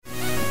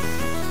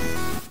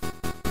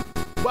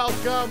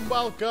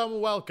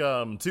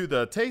Welcome to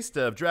the Taste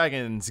of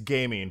Dragons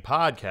Gaming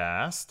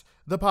Podcast,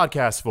 the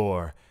podcast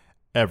for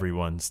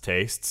everyone's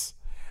tastes.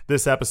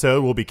 This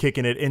episode, we'll be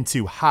kicking it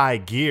into high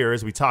gear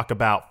as we talk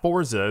about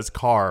Forza's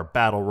Car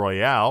Battle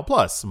Royale,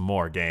 plus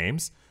more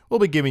games. We'll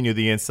be giving you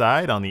the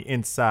inside on the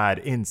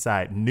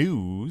Inside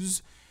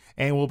news,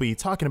 and we'll be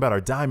talking about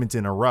our diamonds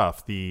in a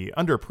rough, the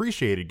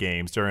underappreciated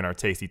games during our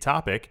tasty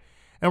topic.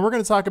 And we're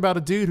going to talk about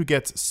a dude who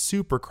gets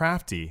super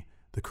crafty,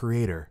 the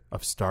creator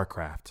of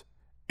StarCraft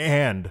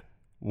and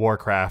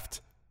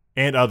Warcraft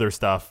and other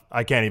stuff.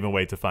 I can't even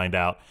wait to find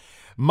out.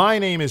 My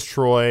name is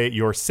Troy,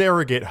 your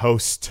surrogate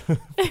host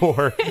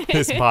for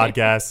this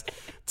podcast.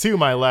 To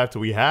my left,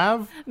 we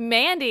have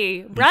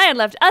Mandy. Brian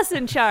left us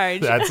in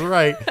charge. That's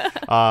right.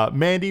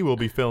 Mandy will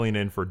be filling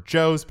in for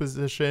Joe's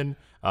position.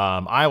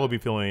 I will be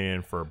filling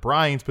in for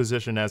Brian's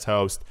position as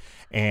host.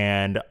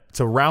 And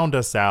to round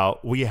us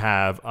out, we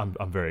have, I'm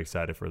very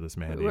excited for this,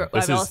 Mandy. I'm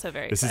also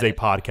very excited. This is a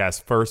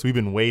podcast first. We've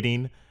been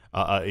waiting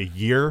a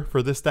year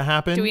for this to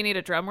happen. Do we need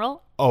a drum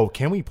roll? Oh,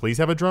 can we please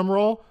have a drum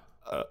roll?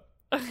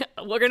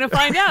 We're going to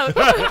find out.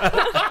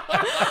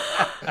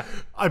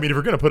 I mean, if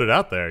we're going to put it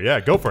out there, yeah,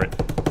 go for it.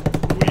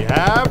 We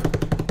have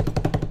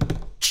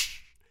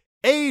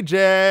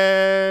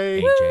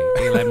AJ.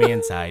 They let me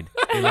inside.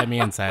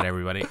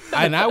 Everybody.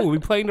 And I will be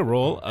playing the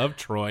role of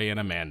Troy and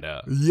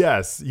Amanda.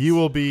 Yes, you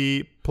will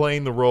be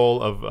playing the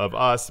role of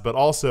us, but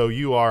also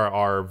you are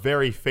our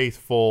very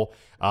faithful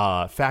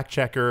fact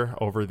checker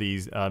over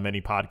these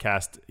many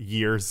podcast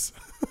years.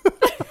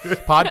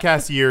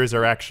 Podcast years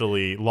are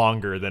actually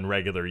longer than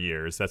regular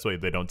years. That's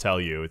what they don't tell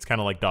you. It's kind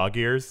of like dog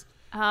years.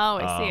 Oh,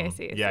 I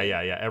see.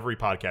 Yeah. Every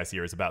podcast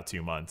year is about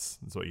 2 months.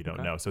 That's what you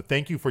don't know. So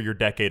thank you for your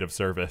decade of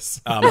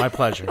service. My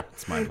pleasure.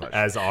 It's my pleasure.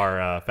 As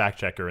our fact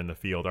checker in the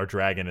field, our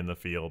dragon in the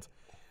field.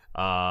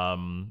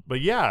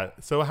 But yeah,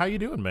 so how you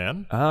doing,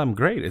 man? I'm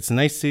great. It's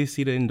nice to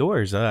see the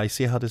indoors. I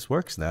see how this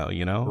works now,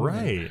 you know?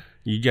 Right.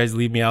 You guys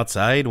leave me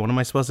outside. What am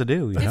I supposed to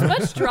do? It's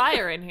much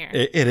drier in here.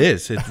 It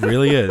is. It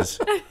really is.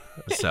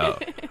 So...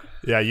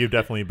 Yeah, you've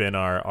definitely been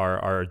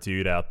our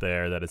dude out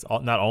there that has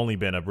not only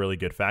been a really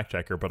good fact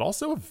checker, but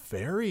also a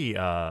very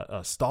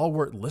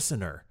stalwart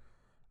listener,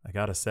 I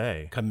gotta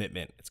say.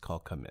 Commitment. It's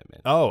called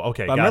commitment. Oh,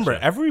 okay. But remember,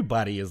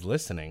 everybody is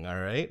listening, all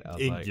right?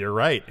 You're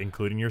right,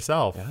 including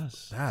yourself.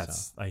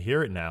 Yes. I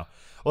hear it now.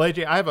 Well,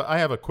 AJ, I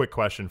have a quick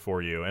question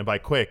for you. And by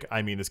quick,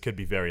 I mean this could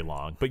be very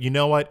long. But you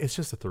know what? It's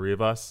just the three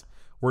of us.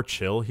 We're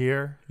chill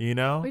here, you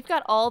know? We've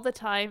got all the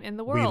time in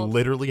the world. We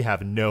literally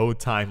have no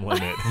time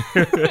limit.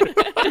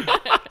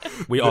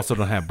 We also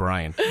don't have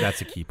Brian.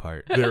 That's a key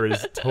part. There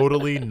is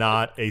totally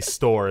not a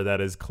store that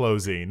is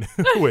closing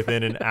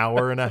within an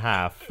hour and a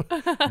half.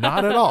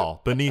 Not at all.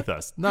 Beneath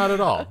us. Not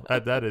at all.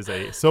 That is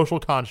a social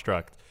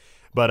construct.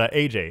 But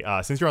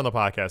AJ, since you're on the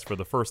podcast for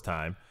the first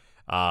time,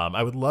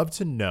 I would love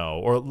to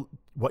know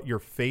what your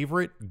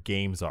favorite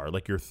games are,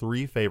 like your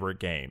 3 favorite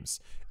games.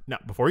 Now,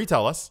 before you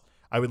tell us,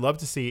 I would love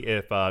to see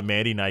if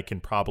Mandy and I can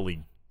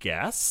probably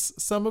guess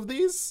some of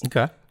these.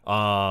 Okay.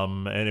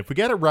 And if we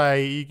get it right,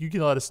 you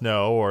can let us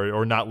know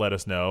or not let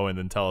us know and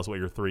then tell us what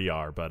your 3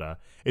 are. But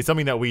it's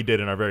something that we did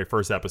in our very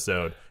first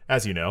episode,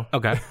 as you know.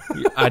 Okay.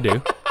 I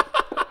do.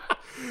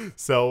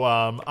 So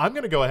I'm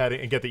going to go ahead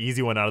and get the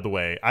easy one out of the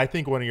way. I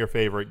think one of your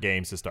favorite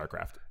games is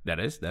StarCraft. That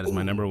is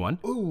my number 1.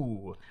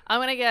 Ooh. I'm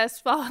going to guess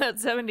Fallout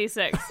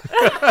 76.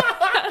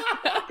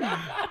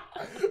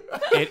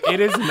 It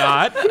is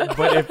not,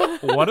 but if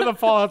one of the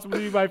Fallouts would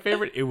be my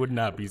favorite, it would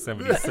not be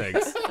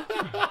 76.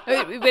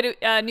 Wait,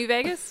 New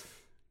Vegas?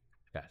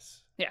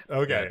 Yes. Yeah.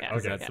 Okay. Yeah,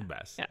 okay. That's the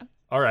best. Yeah.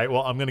 All right.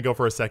 Well, I'm going to go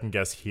for a second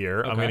guess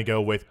here. I'm going to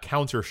go with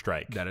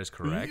Counter-Strike. That is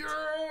correct.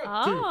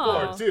 Yeah. 2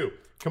 for 2.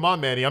 Come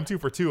on, Manny. I'm 2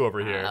 for 2 over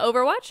here.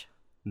 Overwatch?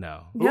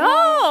 No.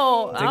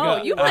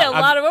 No. You play a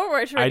lot of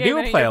Overwatch. I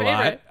do play a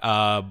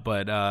lot,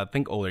 but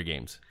think older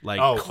games. Like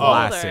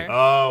classic.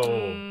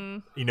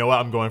 You know what?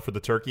 I'm going for the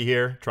turkey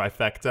here.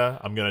 Trifecta.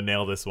 I'm going to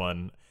nail this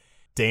one.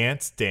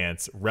 Dance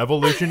Dance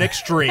Revolution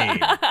Extreme.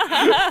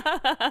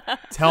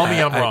 Tell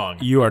me I'm wrong.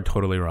 You are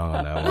totally wrong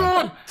on that one.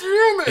 God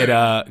damn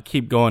it!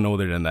 Keep going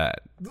older than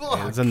that.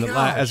 Oh, it's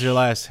as your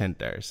last hint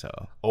there. So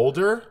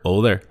older.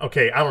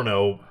 Okay, I don't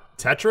know.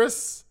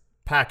 Tetris,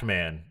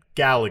 Pac-Man,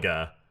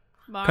 Galaga,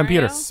 Mario?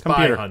 Computer,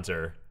 Spy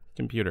Hunter,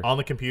 computer on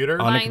the computer,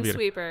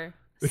 Minesweeper,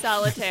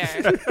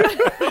 Solitaire.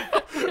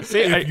 See,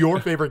 if your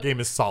favorite game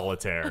is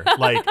Solitaire,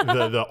 like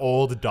the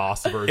old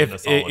DOS version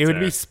of Solitaire. It would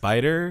be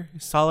Spider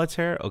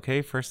Solitaire,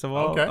 okay, first of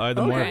all. Okay.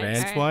 The more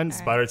advanced one.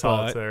 Spider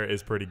Solitaire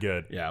is pretty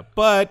good. Yeah,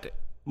 but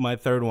my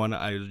third one,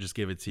 I'll just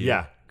give it to you.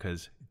 Yeah.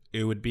 Because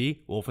it would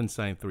be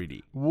Wolfenstein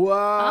 3D.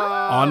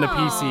 Wow. On the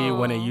PC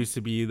when it used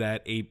to be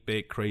that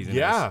 8-bit craziness.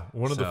 Yeah,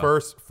 one of the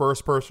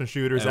first-person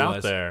shooters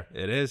out there.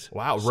 It is.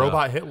 Wow,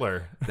 Robot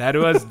Hitler. That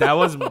was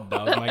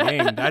my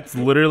game. That's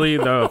literally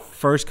the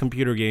first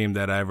computer game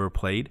that I ever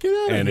played. Get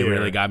out of and here. It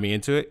really got me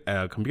into it.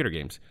 Computer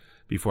games.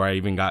 Before I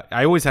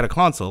always had a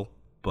console,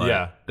 but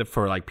Yeah.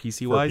 for like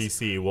PC For wise,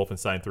 PC,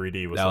 Wolfenstein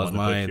 3D was that the was one that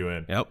mine. put you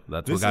in. Yep,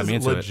 that's This what got is me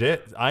into it.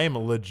 legit. I am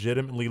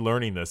legitimately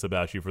learning this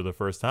about you for the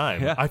first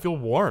time. Yeah. I feel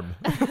warm.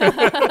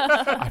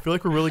 I feel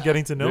like we're really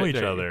getting to know each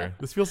There- other.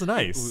 This feels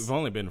nice. We've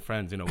only been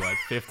friends,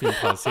 15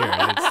 plus years.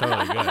 It's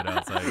totally good. I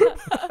was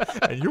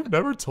like, And you've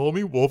never told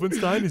me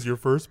Wolfenstein is your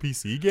first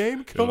PC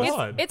game? Come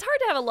on. It's hard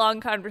to have a long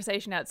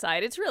conversation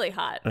outside. It's really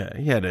hot.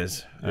 yeah, it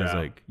is. I was Yeah.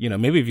 like,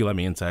 maybe if you let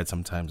me inside,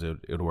 sometimes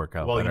it'll work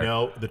out Well,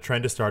 better. the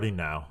trend is starting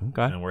now,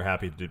 Okay. and we're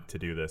happy to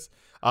do this.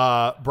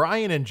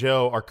 Brian and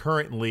Joe are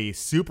currently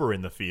super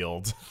in the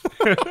field.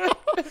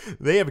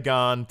 They have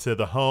gone to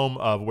the home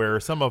of where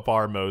some of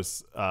our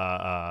most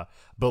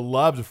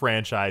beloved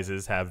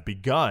franchises have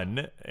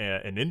begun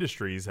and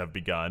industries have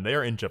begun. They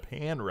are in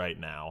Japan right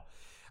now,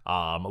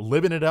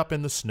 living it up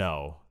in the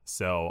snow.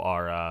 So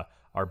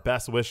our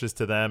best wishes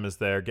to them as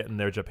they're getting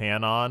their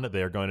Japan on.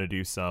 They're going to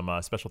do some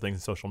special things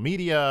in social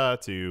media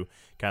to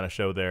kind of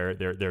show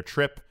their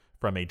trip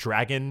from a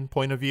dragon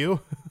point of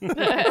view.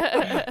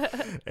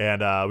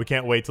 And we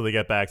can't wait till they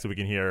get back so we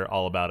can hear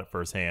all about it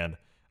firsthand.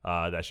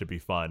 That should be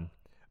fun.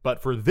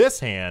 But for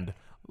this hand,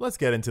 let's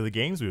get into the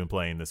games we've been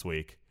playing this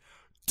week.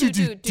 What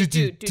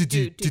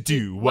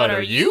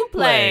are you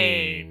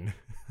playing?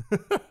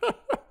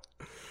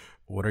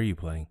 What are you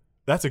playing?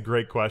 That's a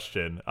great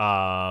question.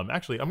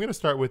 Actually, I'm going to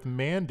start with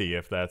Mandy,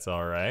 if that's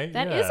all right.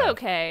 That is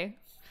okay.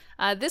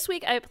 This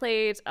week I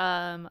played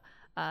a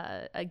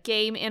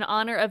game in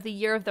honor of the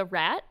Year of the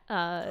Rat.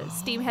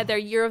 Steam had their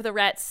Year of the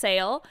Rat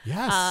sale.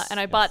 Yes. And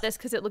I bought this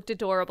because it looked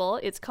adorable.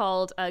 It's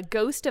called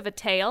Ghost of a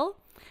Tale.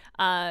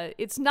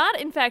 It's not,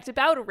 in fact,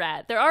 about a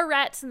rat. There are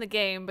rats in the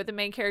game, but the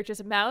main character is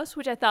a mouse,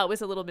 which I thought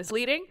was a little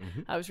misleading.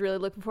 I was really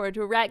looking forward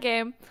to a rat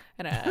game.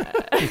 And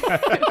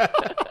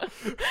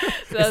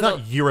It's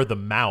not You're the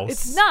Mouse.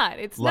 It's not.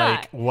 It's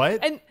like, not.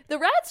 what? And the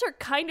rats are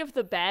kind of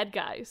the bad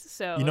guys.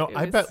 So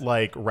I bet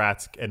like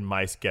rats and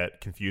mice get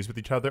confused with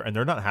each other, and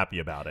they're not happy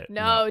about it.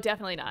 No,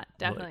 definitely not.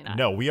 Definitely not.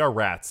 No, we are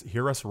rats.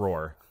 Hear us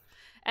roar.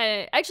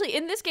 And actually,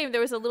 in this game, there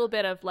was a little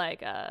bit of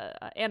like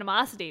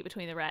animosity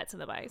between the rats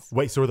and the mice.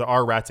 Wait, so there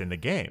are rats in the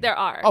game? There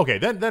are. Okay,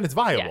 then it's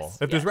viable. Yes,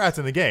 If there's yes. rats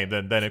in the game,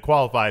 then it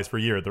qualifies for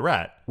Year of the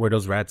Rat. Were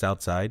those rats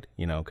outside?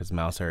 Because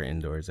mouse are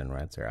indoors and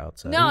rats are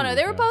outside. No,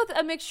 they were both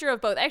a mixture of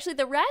both. Actually,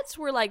 the rats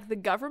were like the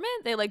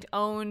government. They like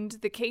owned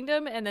the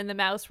kingdom, and then the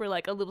mouse were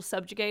like a little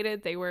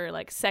subjugated. They were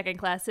like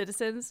second-class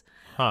citizens.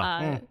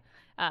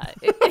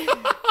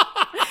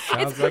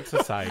 Sounds like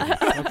society.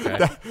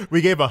 Okay.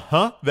 We gave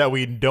a that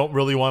we don't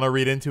really want to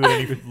read into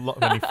it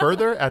any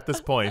further at this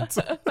point.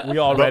 We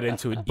all read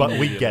into it, But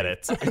we get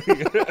it.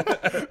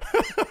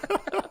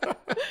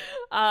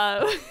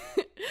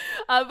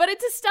 But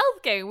it's a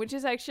stealth game, which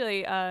is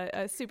actually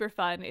super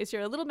fun. Is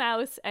you're a little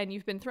mouse and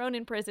you've been thrown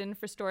in prison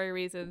for story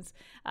reasons,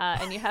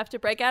 and you have to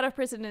break out of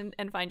prison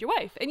and find your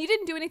wife. And you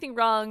didn't do anything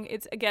wrong.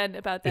 It's again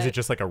about that. Is it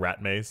just like a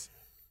rat maze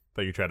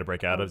that you try to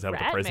break out of? Is that what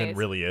the rat prison maze?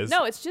 really is?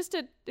 No, it's just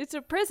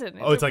a prison.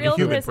 It's like a real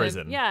human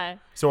prison. Yeah.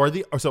 So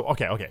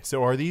okay.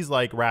 So are these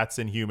like rats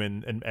and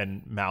human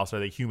and mouse? Are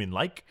they human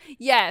like?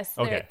 Yes.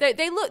 Okay.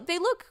 They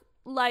look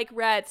like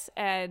rats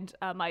and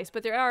mice,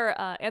 but they are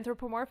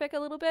anthropomorphic a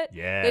little bit.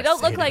 Yeah, They don't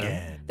say look it like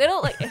again. they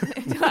don't like.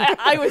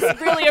 I was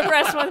really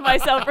impressed with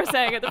myself for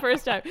saying it the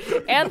first time.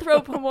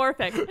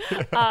 Anthropomorphic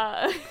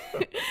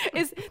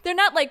is they're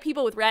not like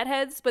people with rat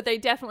heads, but they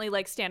definitely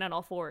like stand on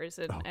all fours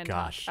and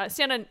gosh.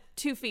 stand on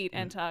 2 feet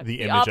and talk.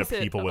 The image of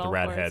opposite people with all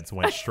rat fours. heads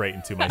went straight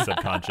into my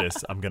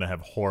subconscious. I'm gonna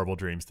have horrible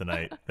dreams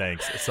tonight.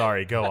 Thanks.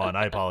 Sorry. Go on.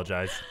 I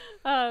apologize.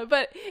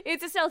 But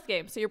it's a stealth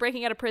game, so you're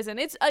breaking out of prison.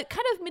 It's a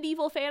kind of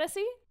medieval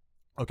fantasy.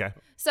 Okay.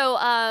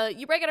 So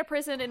you break out of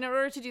prison, and in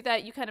order to do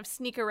that, you kind of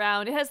sneak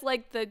around. It has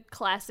like the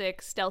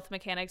classic stealth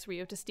mechanics where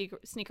you have to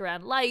sneak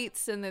around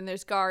lights, and then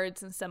there's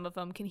guards, and some of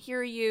them can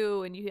hear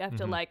you, and you have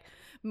to like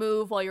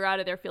move while you're out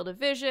of their field of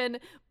vision.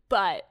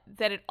 But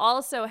then it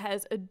also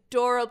has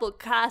adorable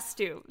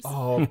costumes,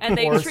 and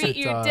they course treat it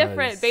you does.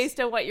 different based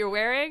on what you're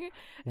wearing.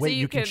 Wait, so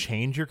you can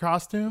change your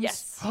costumes?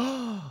 Yes.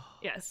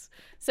 Yes.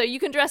 So you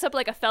can dress up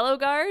like a fellow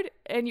guard,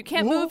 and you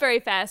can't move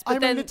very fast. But I'm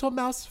then a little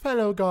mouse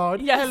fellow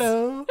guard. Yes.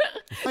 Hello.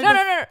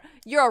 No.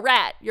 You're a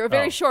rat. You're a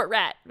very Oh. short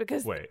rat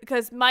because Wait.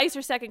 mice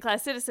are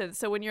second-class citizens.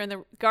 So when you're in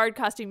the guard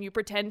costume, you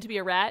pretend to be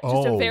a rat,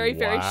 just a very,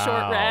 very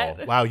short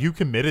rat. Wow, you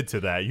committed to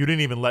that. You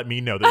didn't even let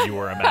me know that you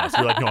were a mouse.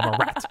 You're like, no, I'm a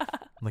rat.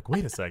 I'm like,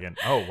 wait a second.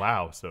 Oh,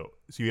 wow. So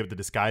you have to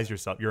disguise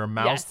yourself. You're a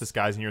mouse Yes.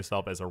 disguising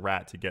yourself as a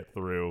rat to get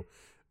through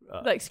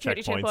Like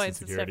security checkpoints checkpoints and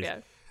stuff. securities. Yeah.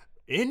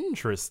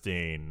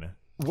 Interesting.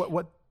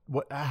 What?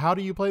 How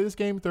do you play this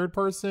game? Third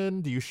person?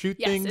 Do you shoot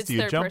Yes, things? it's Do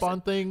you third jump person.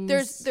 on things?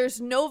 There's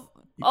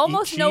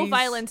almost no cheese?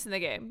 violence in the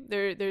game.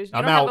 There's you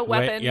I'm don't have a out.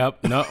 weapon. Wait,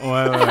 yep. No.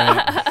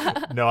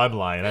 Wait. No, I'm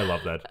lying. I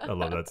love that. I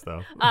love that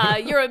stuff.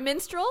 You're a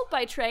minstrel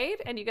by trade,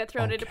 and you get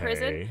thrown into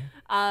prison.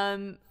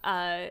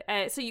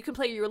 Okay. So you can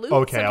play your lute.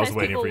 Okay, I was Sometimes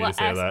waiting people for you to will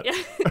say ask- that. Yeah.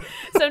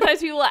 Sometimes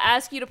people will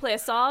ask you to play a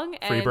song.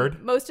 And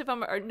Freebird? Most of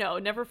them are no,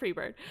 never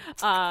Freebird.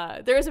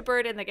 There is a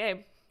bird in the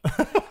game.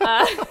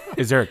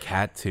 Is there a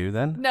cat too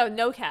then?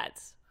 No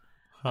cats.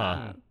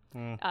 Huh.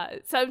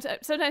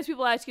 Sometimes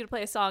people ask you to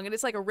play a song, and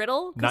it's like a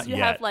riddle because Not you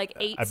yet. have like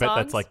 8 I bet songs.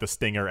 that's like the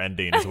stinger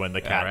ending is when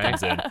the cat right?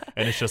 comes in,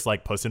 and it's just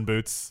like Puss in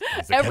Boots.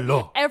 He's like,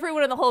 hello.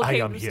 Everyone in the whole I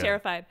game am was here.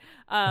 terrified.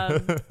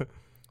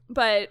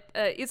 But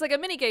it's like a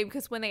mini game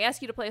because when they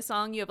ask you to play a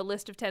song, you have a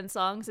list of 10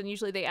 songs, and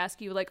usually they ask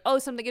you like, oh,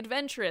 something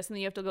adventurous, and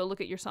then you have to go look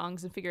at your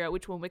songs and figure out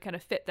which one would kind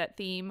of fit that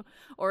theme.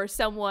 Or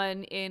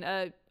someone in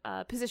a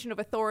position of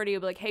authority will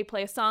be like, hey,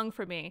 play a song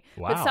for me.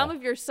 But Wow. some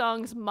of your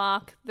songs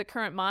mock the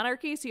current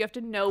monarchy, so you have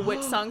to know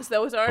which songs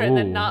those are and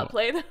then not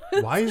play them.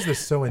 Why is this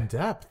so in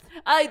depth?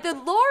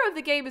 The lore of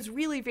the game is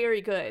really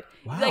very good.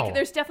 Wow. Like,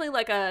 there's definitely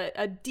like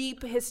a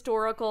deep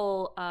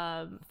historical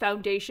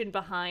foundation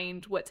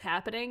behind what's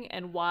happening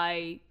and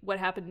why what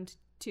happened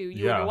to you and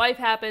Yeah. your wife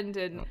happened.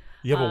 And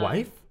You have a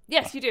wife?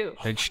 yes, you do.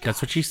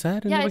 That's what she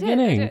said in Yeah, the I did,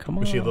 beginning. I did. Come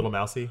on. Was she a little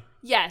mousy?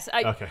 Yes.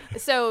 Okay.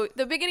 So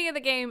the beginning of the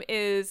game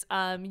is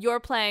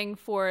you're playing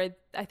for,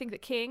 I think, the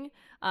king.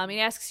 He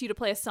asks you to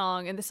play a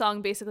song, and the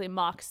song basically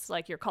mocks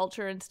like your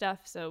culture and stuff.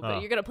 So,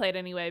 but you're gonna play it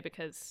anyway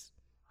because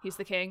he's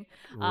the king.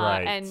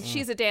 Right. And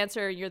she's a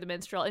dancer, you're the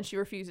minstrel, and she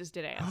refuses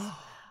to dance.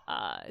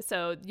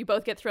 So you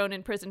both get thrown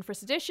in prison for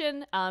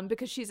sedition.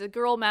 Because she's a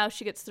girl mouse,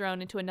 she gets thrown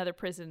into another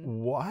prison.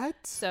 What?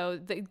 So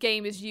the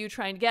game is you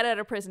trying to get out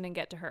of prison and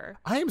get to her.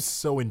 I am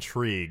so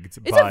intrigued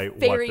It's by a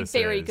very, what this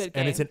very is. good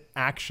And it's game. an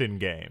action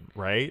game,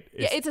 right?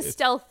 Yeah, it's a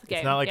stealth game.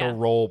 It's not like yeah. a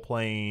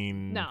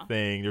role-playing No.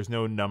 thing. There's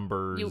no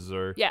numbers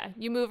or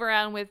you move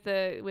around with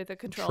the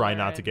controller. try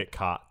not to and- get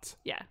caught.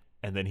 Yeah.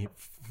 And then he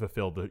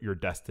fulfill your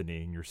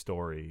destiny and your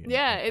story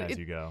Yeah, as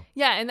you go.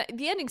 Yeah, and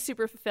the ending's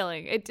super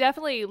fulfilling. It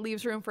definitely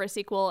leaves room for a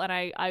sequel, and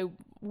I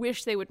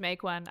wish they would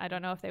make one. I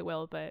don't know if they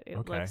will, but it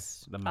Okay.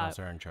 looks The mouse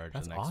are in charge.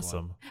 That's the next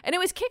awesome. One. and it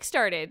was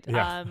kickstarted.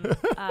 Yeah.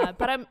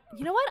 But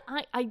you know what?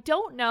 I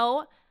don't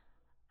know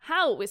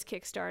how it was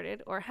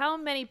kickstarted or how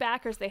many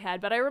backers they had,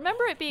 but I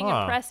remember it being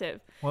Huh.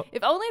 impressive. Well,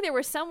 if only there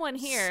was someone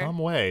here. Some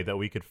way that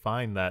we could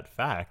find that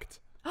fact.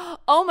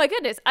 Oh my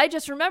goodness! I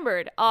just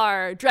remembered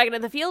our Dragon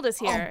of the Field is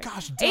here. Oh,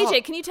 gosh,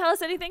 AJ, can you tell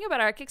us anything about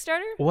our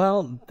Kickstarter?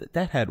 Well,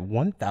 that had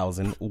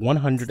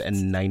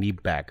 1,190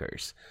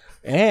 backers,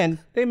 and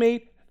they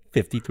made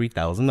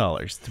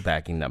 $53,000 to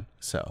backing them.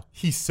 So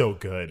He's so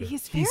good.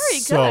 He's very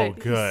so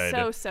good. good.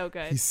 He's so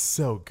good. He's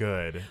so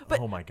good.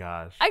 But oh my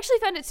gosh. I actually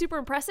found it super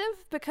impressive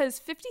because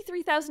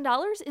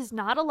 $53,000 is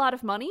not a lot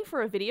of money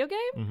for a video game.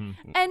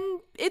 Mm-hmm. And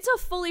it's a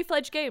fully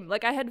fledged game.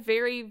 Like, I had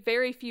very,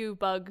 very few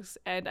bugs,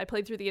 and I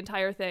played through the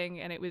entire thing,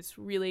 and it was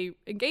really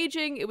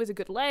engaging. It was a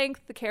good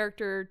length. The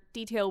character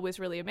detail was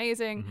really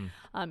amazing.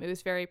 Mm-hmm. It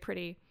was very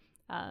pretty.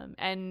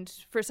 And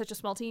for such a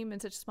small team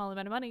and such a small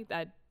amount of money,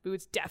 that it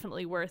was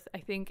definitely worth, I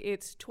think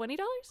it's $20.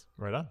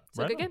 Right on.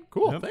 So Right good on. game.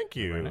 Cool. Yep. Thank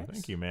you. Very nice.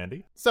 Thank you,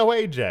 Mandy. So,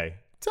 AJ,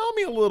 tell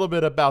me a little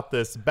bit about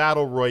this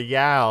battle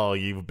royale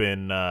you've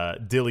been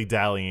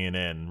dilly-dallying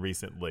in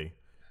recently.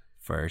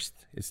 first,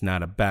 it's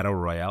not a battle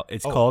royale.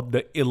 It's called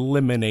the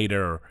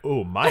Eliminator.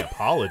 Oh, my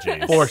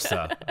apologies.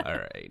 Forza. All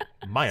right.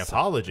 My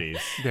apologies.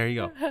 There you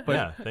go. But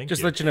Yeah, thank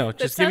just you. let you know.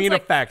 Just sounds giving you the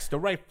like- facts, the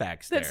right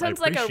facts That there. sounds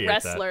like a appreciate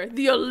that. wrestler.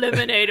 The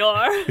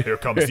Eliminator. Here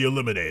comes the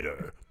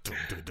Eliminator. Dun,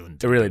 dun, dun, It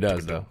dun, really dun,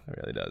 does, dun, though. It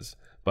really does.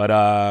 But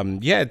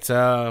yeah, it's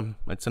an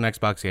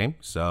Xbox game,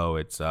 so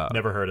it's dun.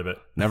 Never heard of it.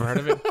 never heard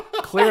of it.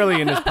 Clearly,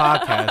 in this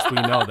podcast, we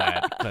know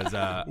that because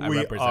I We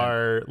represent.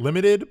 are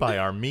limited by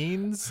our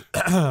means.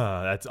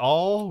 That's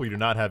all. We do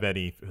not have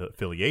any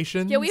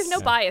affiliations. Yeah, we have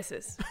no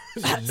biases.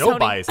 no Sony.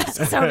 biases.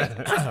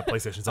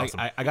 PlayStation's awesome.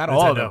 I got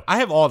all the. Nintendo. I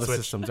have all the Switch.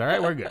 systems. All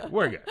right, we're good.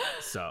 We're good.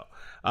 So,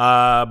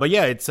 but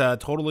yeah, it's a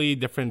totally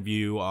different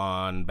view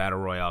on battle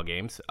royale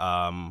games.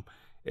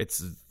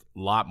 It's a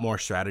lot more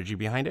strategy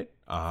behind it.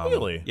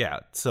 Really? Yeah.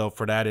 So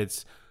for that,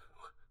 it's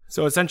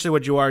so essentially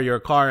what you are. You're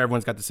a car.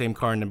 Everyone's got the same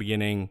car in the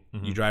beginning.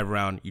 You drive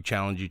around. You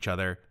challenge each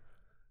other,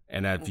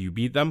 and if you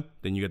beat them,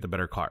 then you get the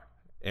better car.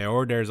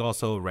 Or there's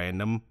also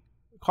random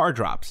car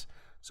drops.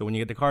 So when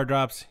you get the car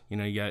drops, you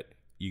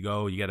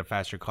get a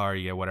faster car,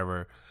 you get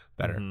whatever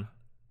better.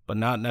 But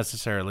not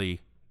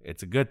necessarily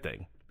it's a good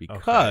thing,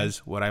 because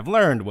what I've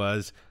learned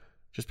was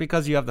just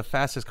because you have the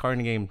fastest car in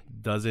the game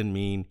doesn't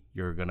mean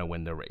you're gonna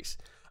win the race.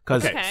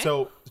 Because Okay, Okay.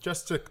 so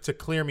just to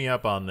clear me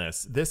up on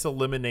this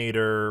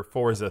Eliminator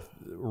Forza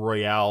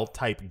Royale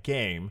type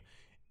game,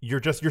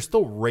 you're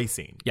still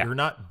racing. Yeah. You're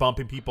not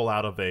bumping people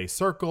out of a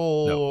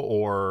circle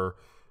or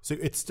so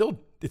it's still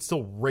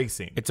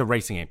racing. it's a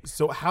racing game.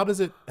 So how does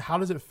it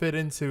fit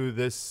into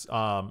this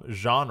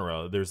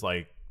genre? There's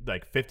like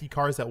 50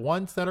 cars at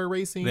once that are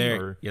racing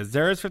or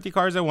There is 50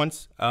 cars at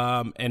once,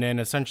 and then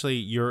essentially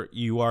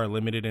you are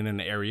limited in an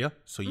area,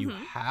 so you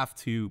have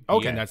to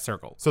be in that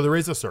circle. so there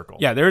is a circle.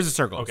 Yeah, there is a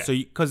circle. Okay. So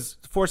because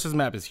Force's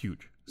map is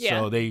huge, Yeah.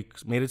 so they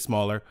made it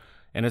smaller.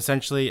 And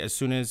essentially, as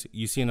soon as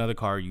you see another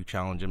car, you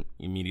challenge them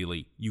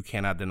immediately. You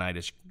cannot deny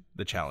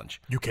the challenge.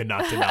 You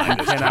cannot deny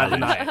this. Cannot challenge.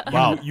 deny it.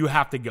 Wow. You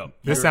have to go.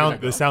 This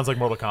sounds like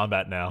Mortal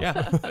Kombat now.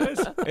 Yeah,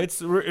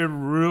 it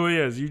really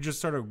is. You just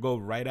sort of go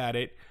right at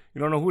it. You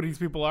don't know who these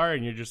people are,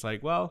 and you're just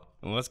like, well,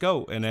 let's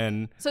go. And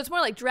then So it's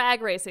more like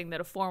drag racing than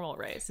a formal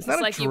race. It's not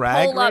a like you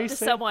drag pull up to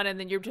racing. someone and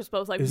then you're just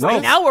both like, It's right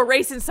not- now we're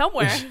racing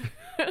somewhere.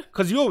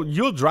 because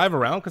you'll drive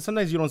around because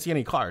sometimes you don't see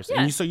any cars,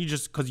 Yeah. and so you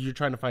just because you're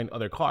trying to find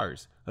other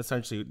cars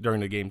essentially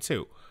during the game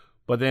too.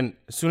 But then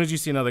as soon as you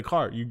see another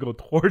car, you go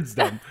towards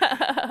them,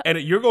 and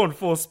you're going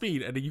full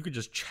speed, and then you could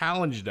just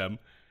challenge them.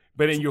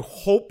 But then you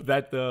hope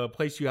that the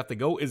place you have to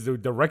go is the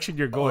direction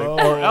you're going,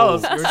 or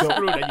else you're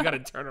screwed and you got to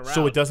turn around.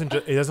 So it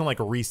doesn't like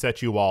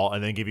reset you all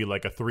and then give you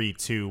like a 3,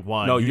 2,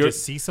 1. No, you you're-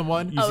 just see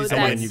someone. You see Oh,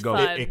 someone and that's you go.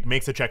 fun. It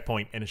makes a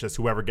checkpoint, and it's just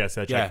whoever gets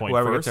that Yeah, checkpoint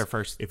whoever first. gets there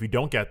first. If you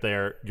don't get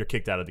there, you're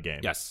kicked out of the game.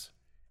 Yes,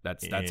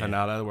 that's Yeah.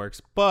 how that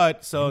works.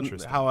 But so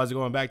Interesting. how I was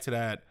going back to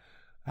that,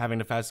 having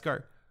the fast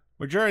car.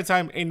 Majority of the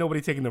time, ain't nobody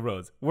taking the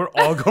roads. We're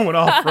all going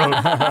off road.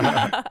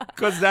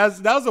 Because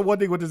that was the one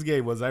thing with this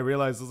game was I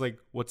realized I was like,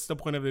 what's the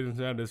point of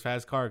this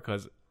fast car?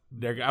 Because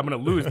I'm gonna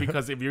lose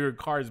because if your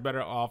car is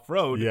better off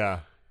road, Yeah.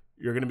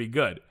 you're gonna be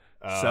good.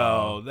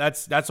 So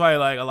that's why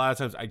like a lot of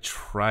times I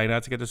try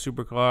not to get the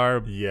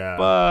supercar. Yeah.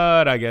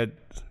 But I get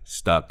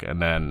stuck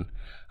and then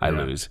I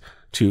lose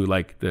to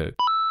like the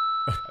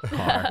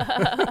car.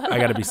 I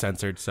gotta be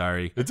censored.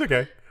 Sorry. It's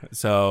okay.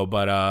 So,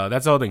 but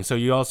that's the whole thing. So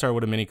you all start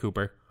with a Mini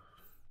Cooper,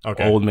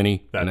 Okay. old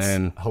Mini, That's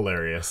and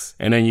hilarious.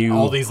 then you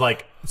All these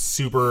like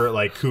super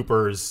like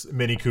Coopers,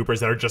 Mini Coopers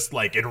that are just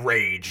like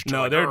enraged.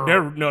 No, Like,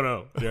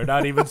 they're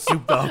not even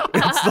souped up.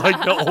 It's like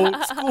the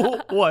old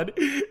school one,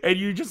 and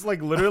you just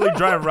like literally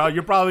drive around.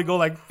 You probably go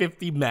like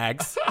 50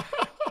 max,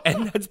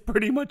 and that's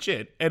pretty much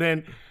it. And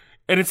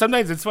then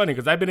sometimes it's funny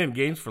because I've been in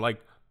games for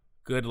like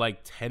good like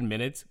 10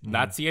 minutes,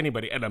 not see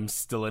anybody, and I'm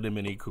still in a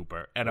Mini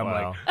Cooper, and I'm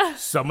Wow. like,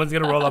 someone's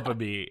gonna roll up on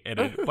me.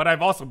 But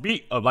I've also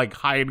beat like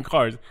high-end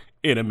cars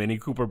in a Mini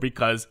Cooper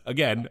because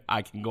again,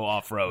 I can go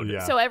off road.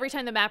 Yeah. So every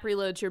time the map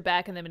reloads, you're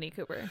back in the Mini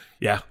Cooper.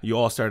 Yeah, you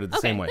all started the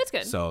Okay, same way. that's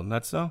good. So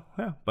that's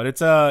yeah, but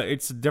it's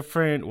a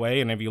different way,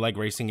 and if you like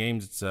racing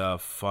games, it's a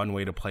fun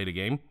way to play the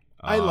game.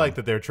 I like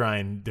that they're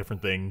trying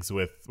different things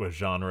with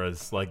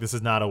genres. Like this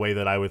is not a way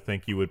that I would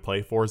think you would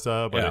play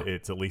Forza, but Yeah.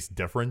 it's at least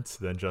different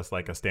than just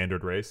like a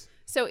standard race.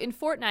 So in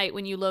Fortnite,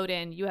 when you load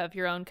in, you have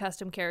your own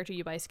custom character.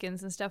 You buy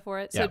skins and stuff for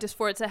it. So Yeah. does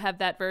Forza have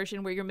that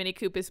version where your Mini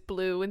Coupe is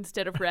blue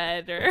instead of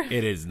red? Or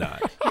It is not.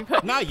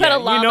 Not put yet. a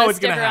We llama know it's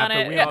gonna sticker on happen.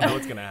 it. We all know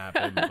it's gonna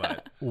happen,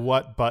 but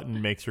What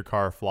button makes your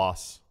car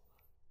floss?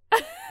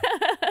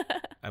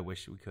 I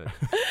wish we could.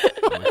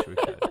 I wish we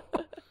could.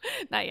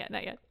 not yet,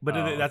 not yet. But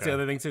Oh, that's the okay.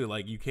 other thing too.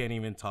 Like you can't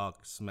even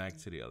talk smack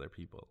to the other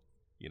people.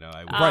 You know,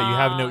 I Right, you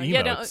have no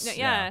yeah, emotes.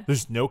 yeah.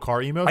 There's no car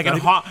emotes. I can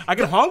Not even- I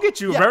can honk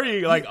at you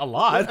very like a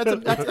lot.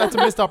 that's a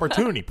missed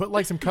opportunity. Put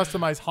like some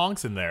customized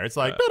honks in there. It's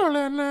like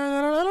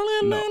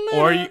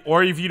No.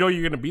 Or if you know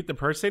you're gonna beat the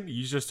person,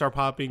 you just start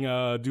popping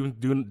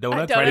doing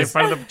donuts right in Donuts.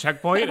 front of the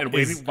checkpoint and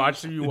waiting,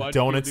 watching you watch.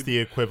 donuts the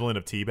equivalent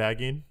of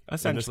teabagging. in this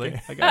essentially,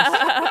 game? I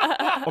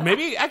guess. Or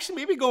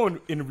maybe going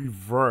in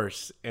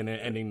reverse and then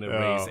ending the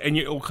race, and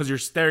because you're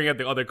staring at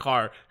the other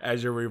car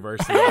as you're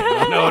reversing.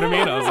 You know what I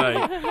mean? I was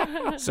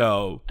like,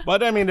 so.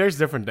 But I mean, there's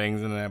different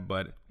things in that,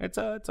 but it's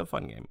a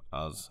fun game.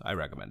 I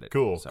recommend it.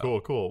 Cool, So,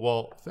 cool.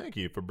 Well, thank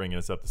you for bringing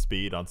us up to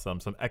speed on some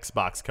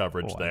Xbox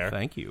coverage well, there.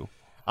 Thank you.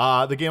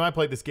 The game I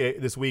played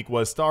this week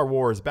was Star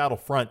Wars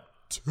Battlefront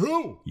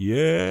 2.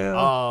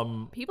 Yeah.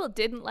 People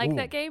didn't like Ooh,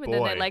 that game, and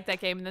then boy. they liked that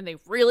game, and then they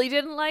really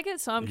didn't like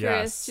it. So I'm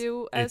curious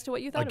as to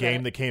what you thought a about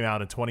game it. that came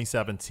out in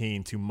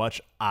 2017 to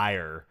much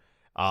ire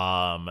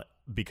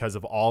because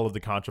of all of the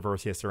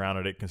controversy that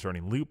surrounded it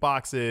concerning loot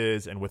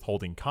boxes and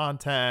withholding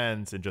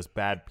content and just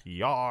bad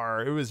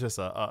PR. It was just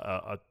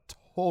a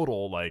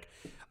total like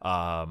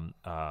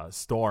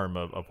storm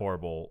of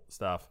horrible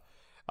stuff.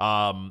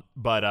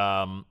 But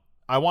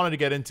I wanted to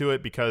get into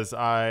it because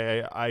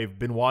I've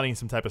been wanting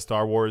some type of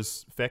Star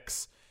Wars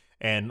fix.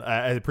 And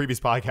as the previous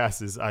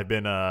podcast is, I've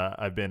been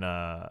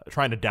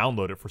trying to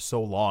download it for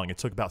so long. It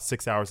took about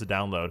 6 hours to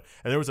download,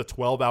 and there was a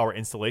 12-hour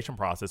installation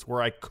process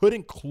where I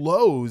couldn't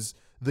close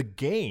the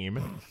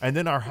game, and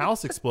then our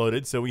house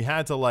exploded, so we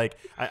had to like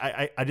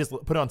I just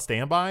put it on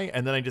standby,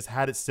 and then I just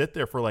had it sit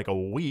there for like a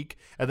week,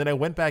 and then I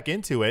went back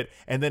into it,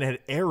 and then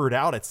it had errored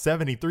out at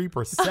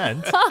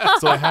 73%,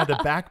 so I had to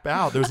back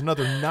out. There was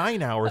another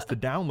 9 hours to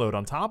download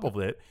on top of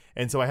it,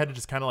 and so I had to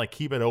just kind of like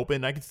keep it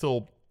open. I could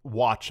still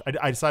watch.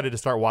 I decided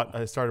to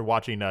I started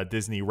watching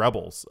Disney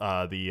Rebels,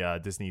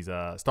 Disney's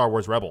Star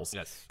Wars Rebels,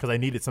 Yes. because I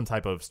needed some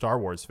type of Star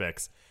Wars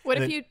fix. What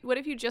And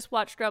if you just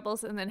watched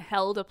Rebels and then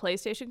held a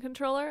PlayStation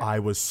controller? I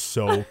was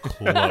so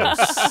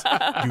close.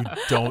 You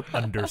don't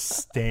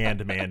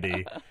understand,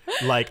 Mandy.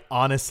 Like,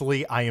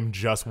 honestly, I am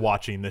just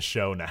watching the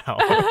show now.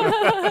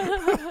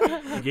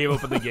 You gave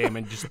up on the game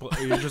and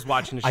you're just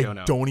watching the show I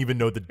now. don't even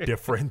know the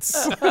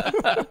difference.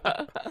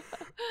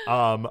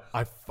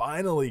 I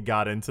finally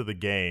got into the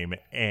game,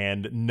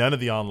 and none of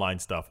the online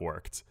stuff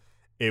worked.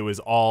 It was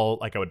all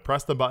like I would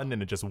press the button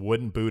and it just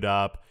wouldn't boot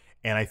up,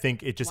 and I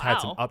think it just had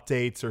some Wow.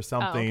 updates or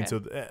something.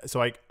 okay.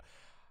 So I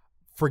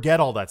forget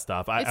all that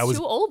stuff. I It's was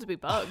too old to be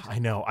bugged. I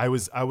know. I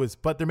was,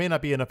 but there may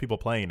not be enough people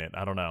playing it.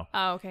 I don't know.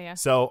 Oh, okay, yeah.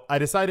 So I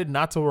decided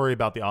not to worry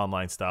about the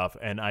online stuff,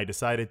 and I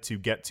decided to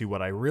get to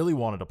what I really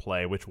wanted to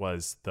play, which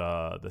was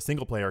the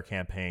single player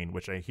campaign,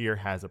 which I hear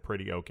has a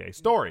pretty okay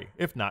story,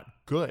 if not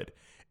good.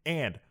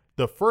 And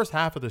the first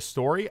half of the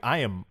story,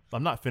 I'm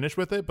not finished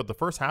with it, but the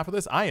first half of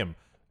this, I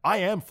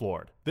am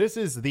floored. This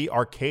is the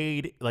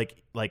arcade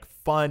like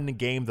fun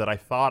game that I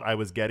thought I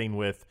was getting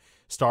with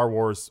Star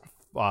Wars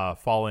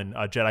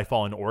Jedi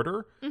Fallen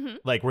Order,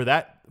 like where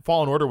that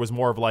Fallen Order was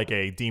more of like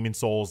a Demon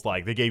Souls,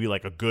 like they gave you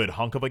like a good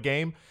hunk of a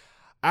game.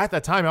 At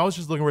that time, I was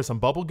just looking for some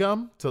bubble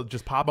gum to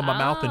just pop in my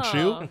mouth and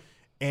chew.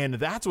 And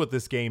that's what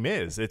this game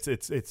is.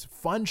 It's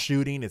fun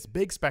shooting. It's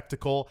big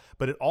spectacle,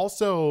 but it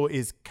also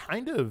is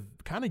kind of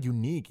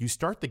unique. You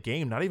start the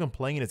game not even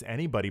playing as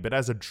anybody, but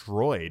as a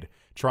droid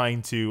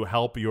trying to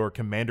help your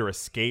commander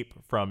escape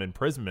from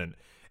imprisonment.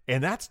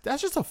 And that's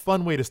just a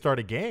fun way to start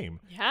a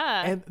game.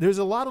 Yeah. And there's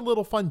a lot of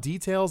little fun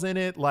details in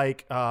it,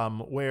 like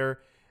where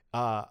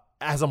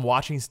as I'm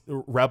watching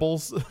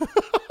Rebels,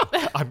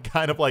 I'm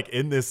kind of like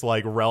in this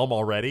like realm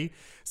already.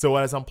 So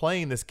as I'm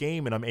playing this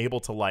game and I'm able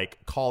to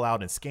like call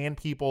out and scan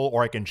people,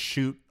 or I can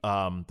shoot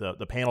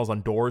the panels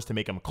on doors to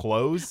make them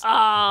close.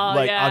 Oh,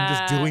 like yeah. I'm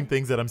just doing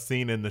things that I'm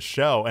seeing in the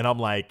show, and I'm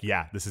like,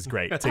 yeah, this is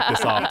great. Take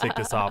this off. Take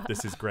this off.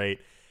 This is great.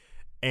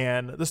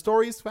 And the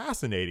story is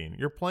fascinating.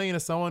 You're playing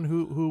as someone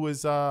who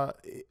was, a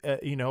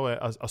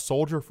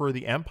soldier for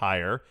the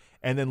Empire,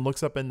 and then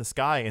looks up in the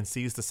sky and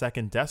sees the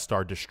second Death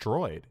Star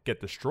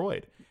get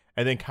destroyed,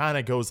 and then kind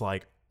of goes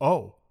like,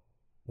 "Oh,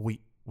 we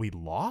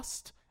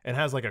lost," and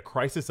has like a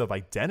crisis of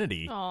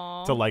identity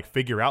to like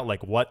figure out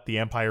like what the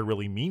Empire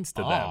really means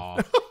to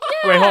them.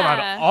 Wait, hold on.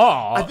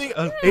 Oh, I think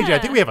AJ, I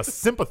think we have a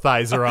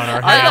sympathizer on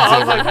our I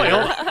hands. was over like,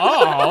 here. wait,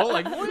 hold on.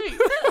 Like, wait.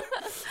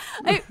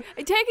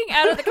 Taking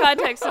out of the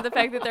context of the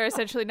fact that they're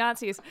essentially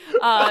Nazis,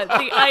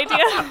 the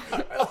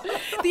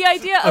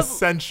idea of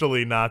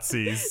Essentially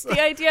Nazis.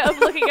 the idea of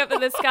looking up in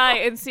the sky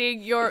and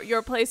seeing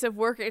your place of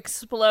work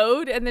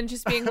explode, and then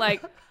just being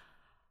like,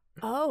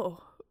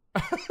 oh,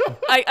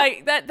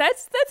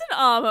 that's an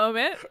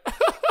moment.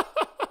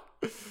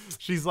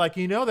 She's like,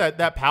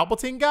 that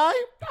Palpatine guy?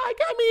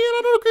 I mean,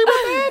 I don't agree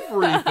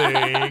with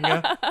everything,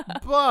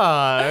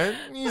 but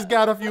he's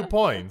got a few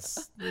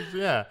points.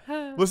 Yeah.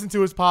 Listen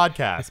to his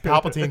podcast,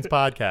 Palpatine's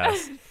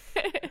podcast.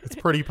 It's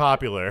pretty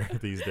popular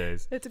these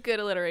days. It's a good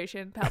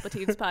alliteration.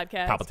 Palpatine's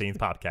podcast. Palpatine's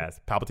podcast.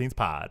 Palpatine's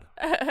pod.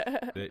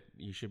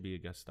 You should be a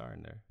guest star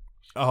in there.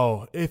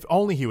 Oh, if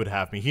only he would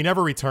have me. He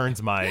never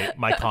returns my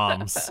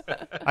comms.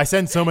 I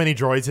send so many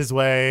droids his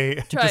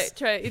way.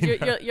 Try.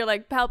 You're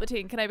like,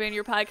 Palpatine, can I be on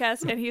your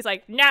podcast? And he's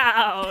like, no.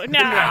 Like,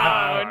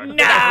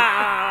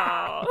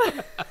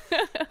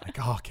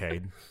 oh,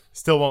 okay.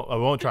 I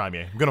won't try me.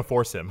 I'm going to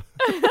force him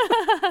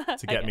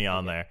to get me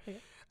on there.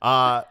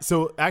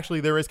 So actually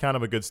there is kind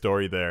of a good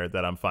story there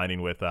that I'm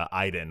finding with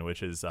Iden,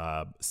 which is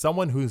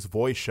someone whose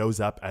voice shows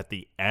up at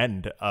the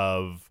end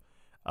of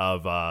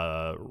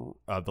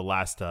the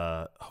last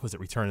was it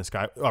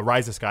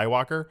Rise of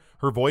Skywalker.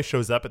 Her voice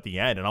shows up at the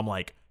end, and I'm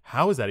like,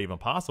 how is that even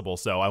possible?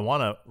 So I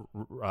want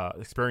to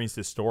experience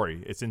this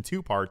story. It's in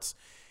 2 parts,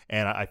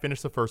 and I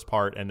finished the first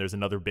part, and there's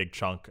another big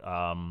chunk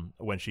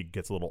when she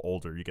gets a little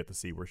older. You get to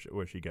see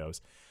where she goes.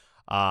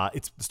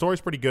 The story's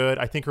pretty good.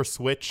 I think her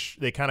switch,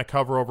 they kind of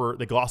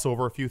they gloss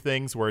over a few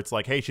things where it's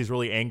like, hey, she's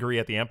really angry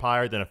at the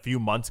Empire. Then a few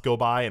months go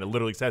by and it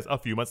literally says a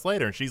few months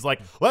later, and she's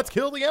like, let's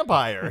kill the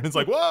Empire. And it's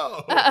like,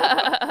 whoa.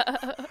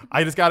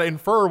 I just got to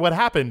infer what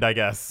happened, I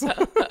guess.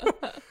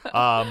 But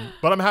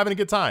I'm having a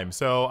good time.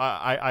 So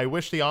I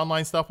wish the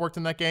online stuff worked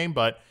in that game,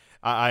 but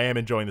I am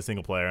enjoying the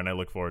single player, and I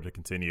look forward to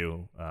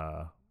continue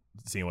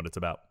seeing what it's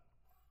about.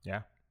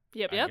 Yeah.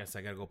 Yep. I guess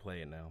I gotta go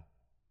play it now.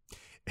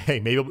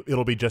 Hey, maybe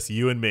it'll be just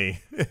you and me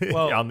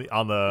Well,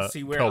 on the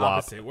see, we're co-op.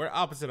 opposite. We're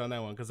opposite on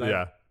that one because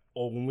I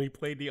only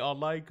played the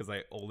online because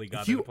I only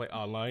got to play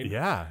online.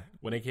 Yeah,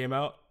 when it came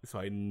out, so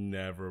I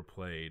never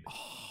played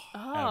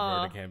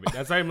Oh. ever the campaign.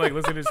 That's why I'm like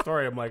listening to the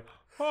story. I'm like,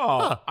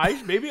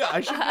 maybe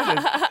I should do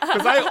this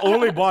because I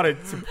only bought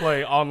it to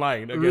play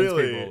online against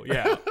people.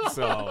 Yeah,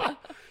 so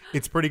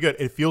it's pretty good.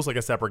 It feels like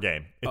a separate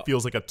game. It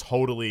feels like a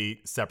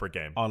totally separate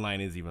game. online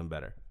is even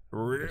better.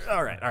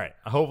 All right.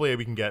 Hopefully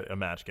we can get a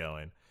match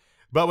going.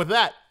 But with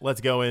that, let's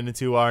go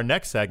into our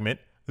next segment,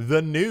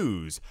 the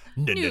news.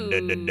 News.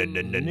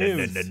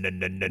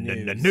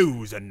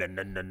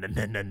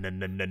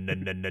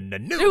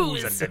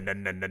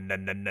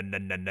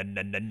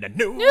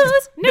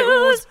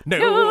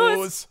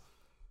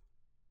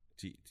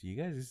 Do you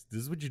guys?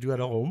 This is what you do at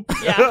home?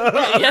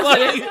 Yeah.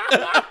 Yes,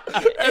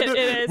 it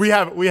is. We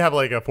have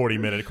like a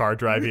 40-minute car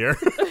drive here.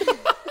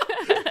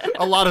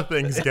 A lot of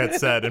things get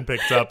said and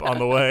picked up on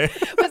the way.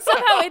 But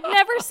somehow it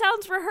never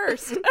sounds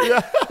rehearsed.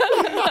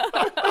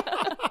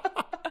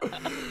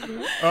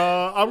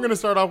 I'm going to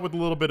start off with a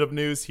little bit of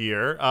news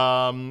here.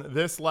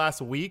 This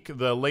last week,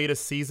 the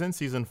latest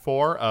season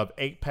 4 of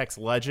Apex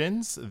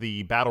Legends,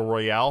 the Battle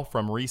Royale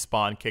from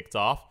Respawn, kicked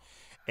off.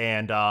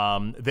 And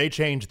they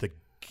changed the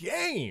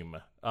game.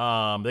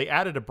 They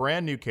added a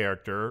brand new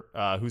character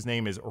whose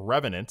name is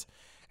Revenant.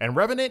 And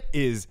Revenant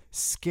is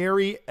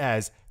scary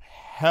as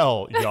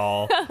hell,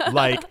 y'all.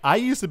 Like, I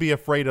used to be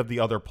afraid of the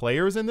other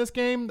players in this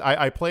game.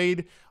 I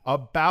played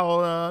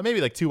about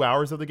maybe like 2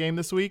 hours of the game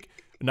this week.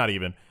 Not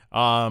even.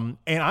 And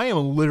I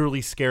am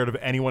literally scared of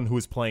anyone who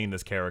is playing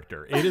this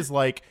character. It is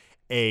like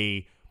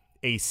a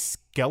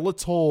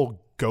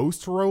skeletal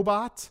ghost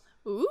robot.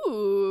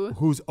 Ooh.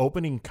 Whose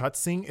opening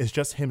cutscene is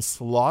just him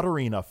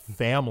slaughtering a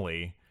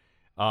family.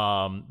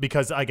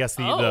 Because I guess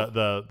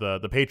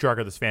the patriarch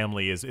of this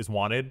family is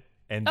wanted.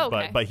 And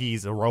but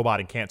he's a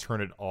robot and can't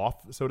turn it off,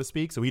 so to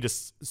speak. So he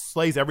just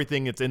slays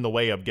everything that's in the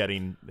way of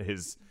getting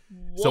his.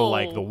 Whoa. So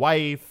like the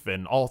wife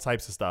and all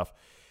types of stuff.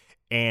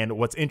 And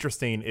what's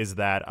interesting is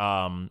that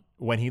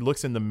when he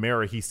looks in the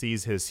mirror, he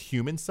sees his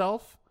human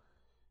self.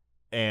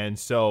 And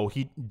so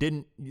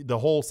the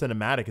whole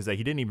cinematic is that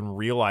he didn't even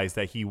realize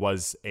that he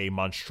was a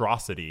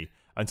monstrosity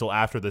until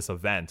after this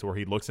event where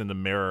he looks in the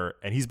mirror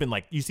and he's been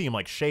like, you see him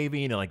like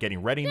shaving and like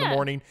getting ready in the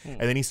morning.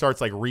 And then he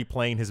starts like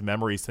replaying his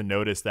memories to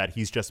notice that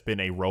he's just been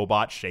a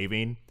robot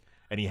shaving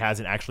and he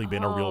hasn't actually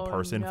been a real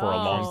person for a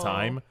long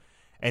time.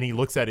 And he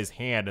looks at his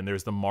hand and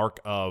there's the mark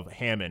of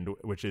Hammond,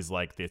 which is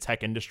like the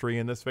tech industry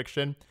in this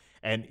fiction.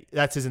 And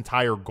that's his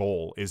entire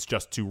goal, is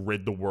just to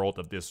rid the world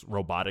of this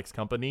robotics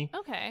company.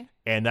 Okay.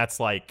 And that's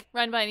like...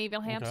 Run by an evil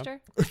hamster?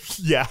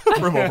 Yeah,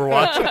 from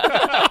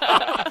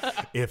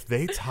Overwatch. If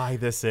they tie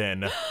this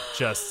in,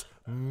 just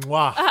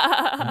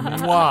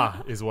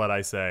mwah is what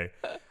I say.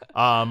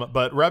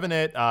 But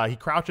Revenant, he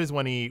crouches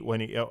when he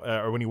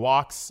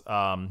walks.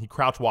 He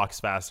crouch walks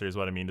faster is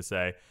what I mean to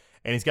say.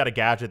 And he's got a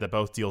gadget that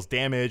both deals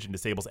damage and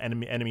disables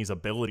enemies'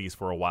 abilities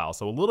for a while.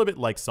 So a little bit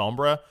like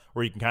Sombra,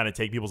 where you can kind of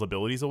take people's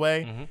abilities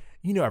away. Mm-hmm.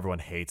 You know everyone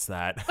hates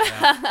that.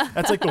 Yeah.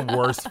 That's like the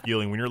worst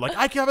feeling when you're like,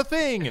 I can have a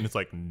thing. And it's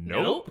like,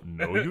 nope.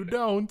 No, you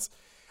don't.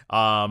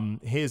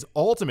 His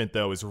ultimate,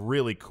 though, is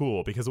really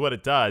cool because what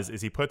it does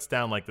is he puts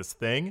down like this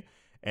thing,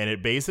 and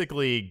it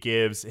basically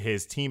gives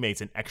his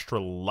teammates an extra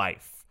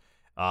life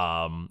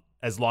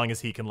as long as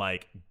he can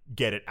like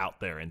get it out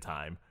there in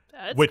time.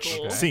 That's which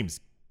cool. Seems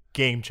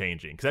game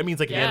changing because that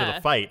means like at the end of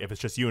the fight, if it's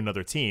just you and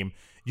another team,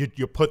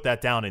 you put that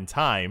down in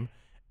time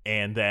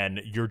and then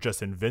you're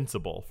just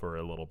invincible for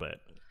a little bit,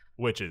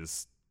 which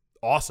is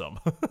awesome.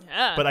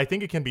 Yeah. But I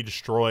think it can be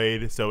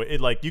destroyed, so it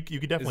like you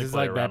could definitely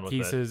play like around with it.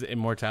 Baptiste's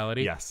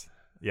immortality? Yes.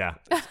 Yeah.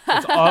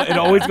 It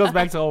always goes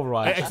back to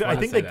Overwatch. I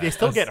think they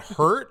still get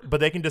hurt,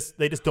 but they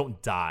just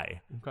don't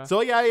die. Okay.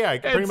 So yeah,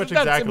 pretty much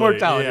that's exactly.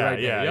 Immortality, yeah,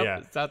 right there. Yeah,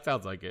 yep. That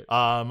sounds like it.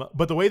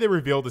 But the way they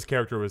revealed this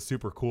character was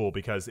super cool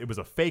because it was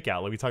a fake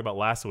out. Like we talked about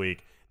last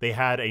week, they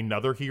had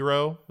another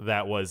hero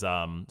that was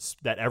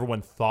that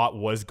everyone thought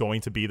was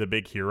going to be the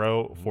big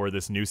hero for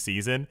this new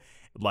season.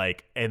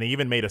 Like, and they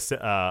even made a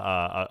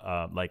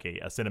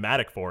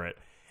cinematic for it,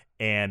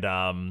 and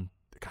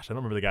gosh, I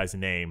don't remember the guy's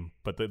name,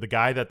 but the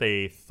guy that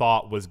they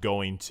thought was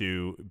going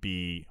to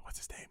be, what's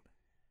his name?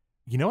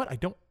 You know what? I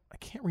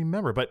can't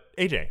remember, but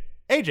AJ's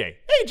AJ's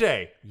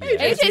here.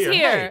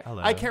 Hey,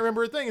 I can't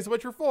remember a thing. It's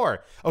what you're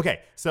for. Okay,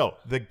 so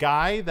the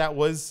guy that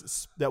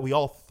we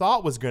all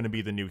thought was going to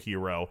be the new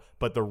hero,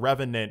 but the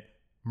Revenant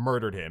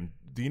murdered him.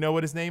 Do you know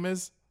what his name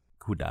is?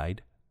 Who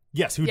died?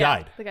 Yes, who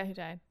died? The guy who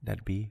died.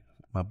 That'd be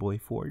my boy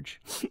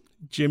Forge.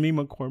 Jimmy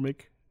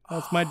McCormick.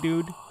 That's my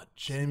dude.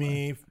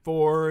 Jimmy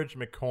Forge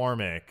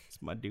McCormick.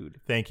 It's my dude.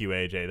 Thank you,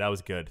 AJ. That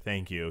was good.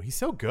 Thank you. He's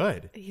so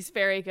good. He's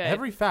very good.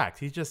 Every fact.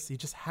 He just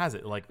has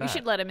it like that. We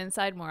should let him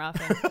inside more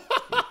often.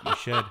 You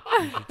should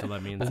to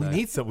let me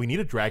inside. We need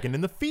a dragon in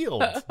the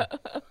field.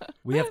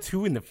 We have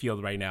 2 in the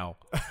field right now.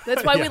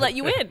 That's why we let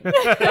you in.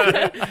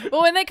 But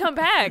when they come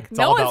back,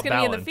 no one's going to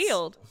be in the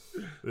field.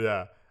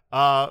 Yeah.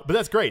 But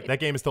that's great. That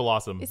game is still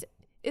awesome.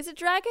 Is a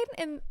dragon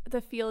in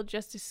the field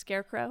just a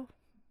scarecrow?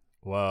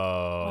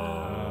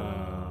 Whoa.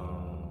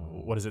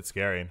 What is it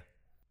scaring?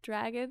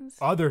 Dragons.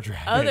 Other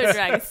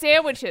dragons.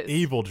 Sandwiches.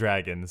 Evil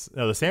dragons.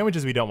 No, the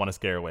sandwiches we don't want to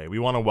scare away. We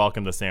want to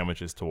welcome the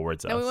sandwiches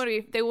towards us. No,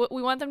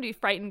 we want them to be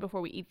frightened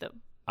before we eat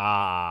them.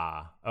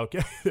 Ah,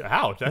 okay.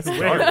 Ouch, that's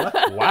weird.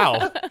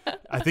 Wow.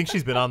 I think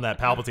she's been on that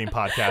Palpatine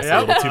podcast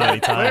a little too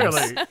many times.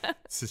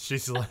 So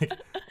she's like,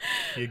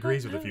 she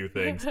agrees with a few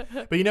things.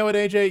 But you know what,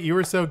 AJ? You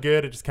were so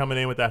good at just coming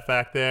in with that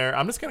fact there.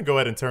 I'm just going to go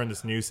ahead and turn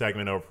this news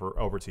segment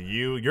over to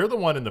you. You're the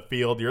one in the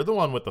field. You're the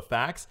one with the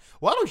facts.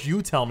 Why don't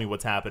you tell me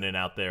what's happening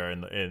out there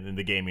in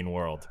the gaming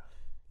world?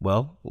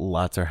 Well,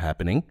 lots are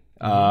happening.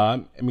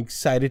 I'm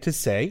excited to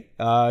say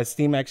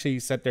Steam actually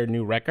set their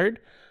new record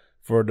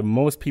for the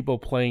most people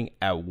playing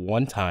at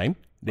one time.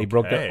 They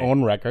broke their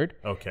own record.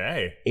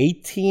 Okay.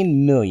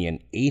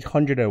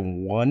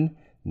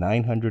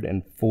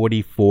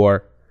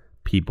 18,801,944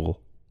 people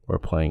were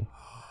playing.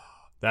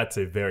 That's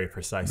a very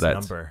precise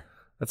number.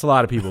 That's a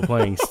lot of people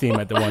playing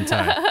Steam at the one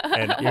time.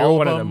 And all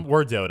of them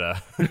were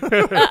Dota.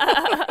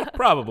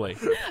 Probably.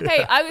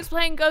 Hey, I was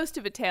playing Ghost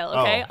of a Tale,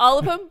 okay? All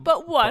of them,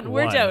 but one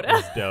were Dota.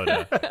 Was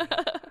Dota.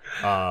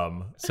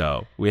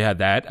 So we had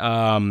that.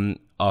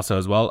 Also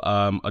as well,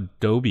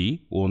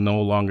 Adobe will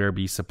no longer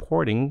be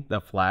supporting the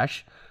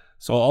Flash.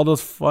 So all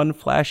those fun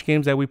Flash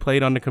games that we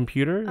played on the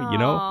computer,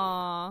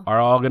 Aw. are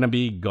all going to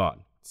be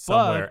gone.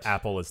 Somewhere But-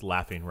 Apple is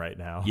laughing right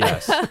now.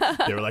 Yes.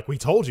 They were like, we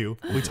told you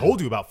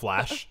about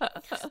Flash.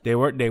 They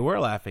were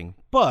laughing,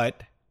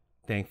 but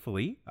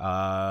thankfully,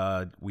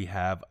 we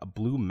have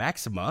Blue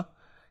Maxima.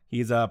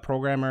 He's a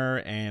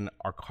programmer and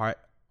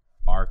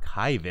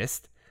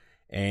archivist,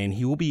 and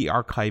he will be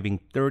archiving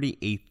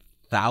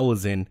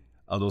 38,000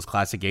 of those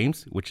classic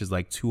games, which is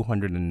like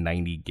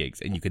 290 gigs,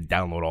 and you could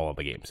download all of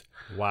the games.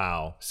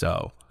 Wow.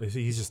 So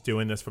He's just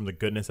doing this from the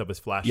goodness of his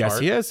Flash yes,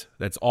 heart. he is.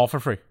 That's all for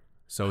free.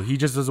 So he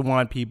just doesn't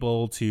want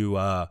people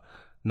to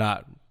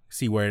not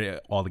see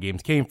where all the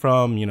games came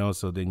from,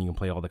 so then you can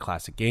play all the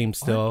classic games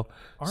still.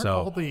 Aren't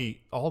So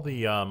all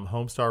the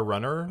Homestar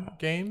Runner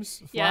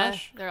games Yeah,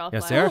 Flash? they're all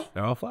yes, Flash.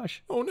 they're all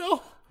Flash. Oh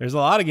no. There's a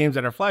lot of games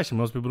that are Flash, and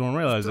most people don't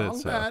realize it. I'm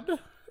So. bad.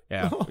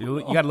 Yeah,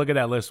 you got to look at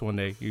that list one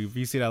day. If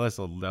you see that list,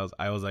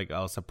 I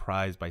was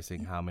surprised by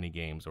seeing how many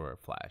games were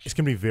Flash. It's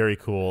gonna be very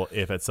cool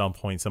if at some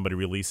point somebody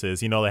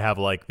releases. They have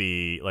like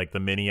the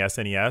mini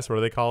SNES. What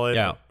do they call it?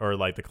 Yeah. Or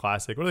like the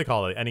classic. What do they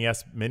call it?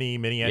 NES mini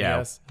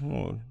NES.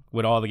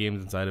 With all the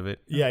games inside of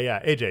it.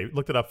 Yeah. AJ,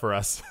 looked it up for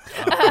us.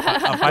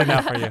 I'll find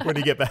out for you. When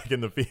you get back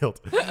in the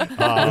field.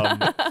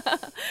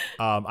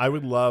 I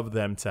would love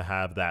them to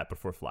have that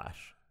before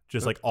Flash.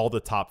 Just like all the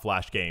top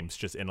Flash games,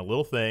 just in a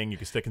little thing you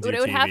can stick into But your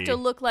it would TV. have to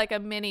look like a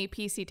mini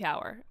PC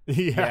tower.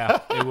 Yeah.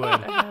 It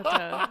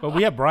would. But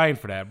we have Brian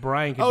for that.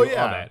 Brian can Oh do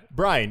yeah, all that.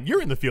 Brian,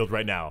 you're in the field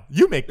right now.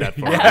 You make that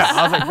for Yeah, us.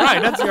 I was like,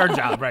 Brian, that's your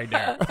job right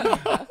there.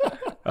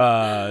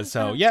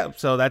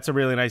 So that's a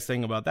really nice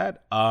thing about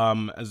that.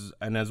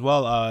 As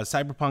well,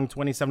 Cyberpunk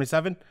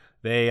 2077.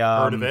 They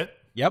Heard of it?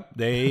 Yep,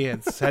 they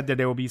had said that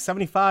there will be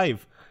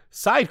 75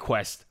 side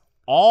quests,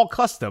 all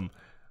custom,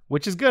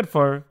 which is good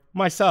for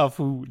myself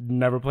who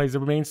never plays the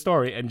main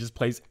story and just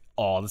plays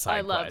all the side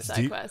I love quests.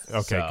 side quests.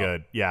 Okay, So-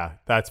 good. Yeah,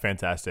 that's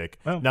fantastic.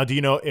 Well- Now, do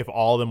you know if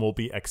all of them will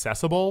be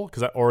accessible?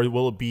 Or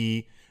will it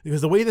be,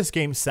 because the way this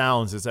game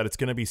sounds is that it's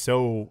going to be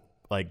so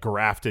like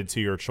grafted to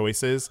your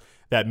choices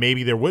that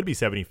maybe there would be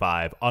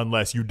 75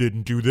 unless you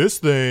didn't do this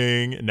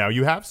thing. Now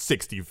you have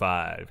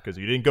 65 because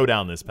you didn't go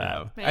down this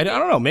path. I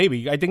don't know.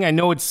 Maybe I think I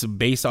know it's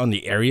based on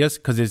the areas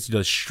because it's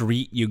the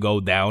street you go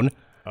down.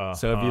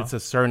 So if it's a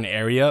certain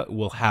area,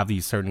 we'll have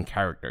these certain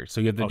characters. So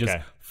you have to just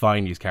Okay.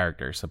 find these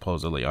characters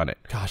supposedly on it.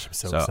 Gosh, I'm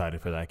so So-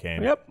 excited for that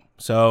game. Yep.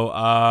 So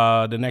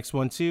the next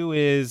one too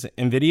is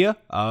Nvidia.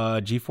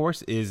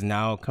 GeForce is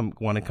now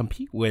want to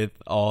compete with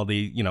all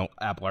the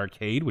Apple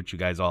Arcade, which you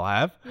guys all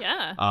have.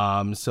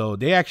 Yeah. So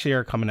they actually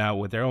are coming out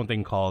with their own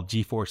thing called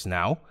GeForce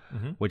Now,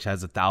 which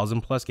has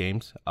 1,000+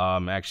 games.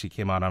 Actually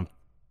came out on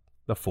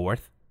the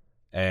 4th,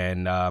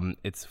 and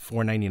it's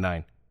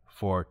 $4.99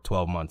 for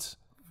 12 months.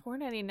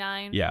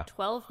 $4.99. Yeah.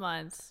 12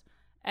 months.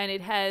 And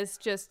it has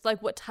just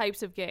like what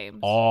types of games?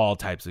 All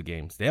types of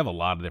games. They have a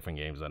lot of different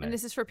games on And it.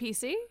 this is for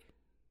PC?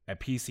 At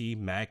PC,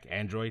 Mac,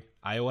 Android,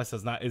 iOS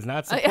is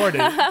not supported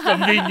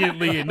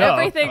conveniently enough.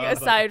 Everything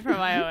aside from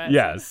iOS.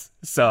 Yes.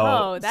 So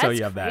Oh, that's so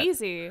you have that.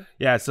 crazy.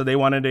 Yeah, so they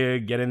wanted to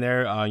get in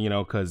there,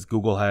 because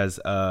Google has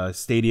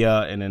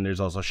Stadia, and then there's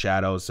also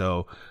Shadow,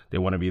 so they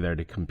want to be there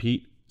to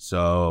compete.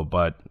 So,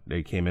 but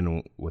they came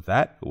in with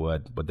that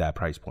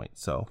price point.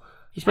 So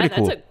it's pretty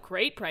cool. That's a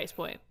great price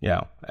point.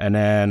 Yeah, and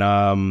then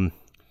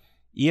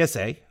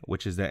ESA,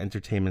 which is the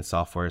Entertainment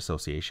Software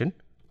Association,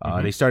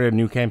 they started a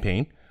new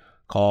campaign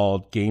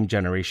called Game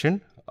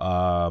Generation,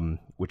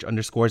 which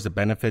underscores the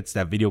benefits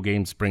that video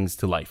games brings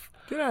to life.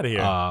 Get out of here.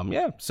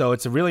 Yeah, so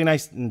it's a really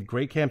nice and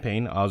great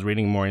campaign. I was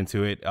reading more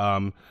into it.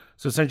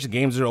 So essentially,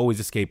 games are always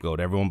a scapegoat.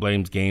 Everyone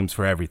blames games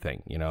for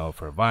everything,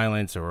 for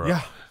violence or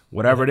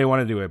whatever they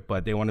want to do it.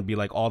 But they want to be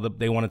like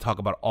they want to talk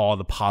about all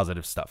the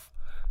positive stuff.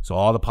 So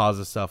all the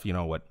positive stuff,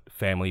 what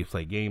family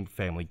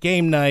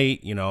game night,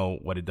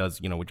 what it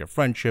does, with your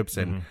friendships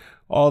and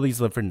all these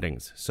different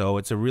things. So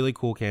it's a really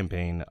cool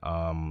campaign.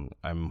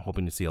 I'm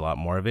hoping to see a lot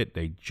more of it.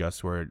 They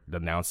just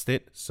announced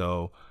it,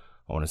 so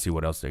I want to see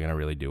what else they're gonna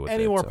really do with it.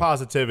 Any more so.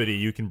 positivity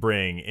you can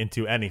bring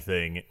into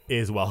anything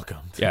is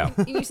welcomed. Yeah,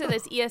 You said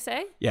that's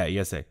ESA? yeah,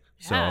 ESA.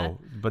 So, Yeah.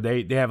 but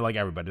they have like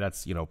everybody.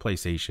 That's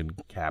PlayStation,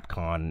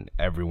 Capcom,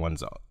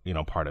 everyone's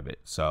part of it.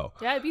 So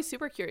Yeah, I'd be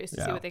super curious to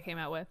see Yeah. what they came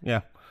out with.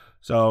 yeah,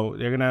 so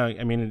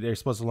they're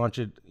supposed to launch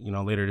it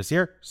later this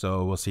year.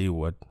 So we'll see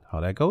how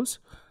that goes.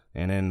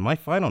 And then my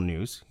final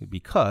news,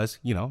 because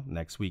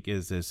next week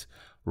is this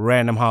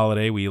random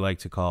holiday we like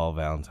to call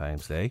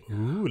Valentine's Day.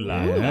 Ooh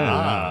la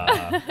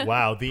la.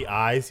 Wow, the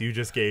eyes you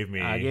just gave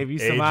me. I gave you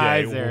some AJ,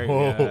 eyes there,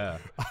 Whoa. yeah.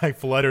 I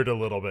fluttered a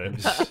little bit.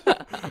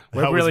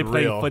 We're That was really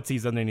playing real.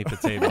 footsies underneath the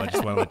table. I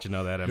just want to let you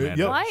know that, Amanda.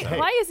 Yep. Why? Hey.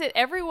 Why is it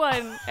every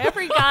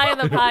guy on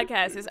the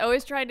podcast is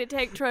always trying to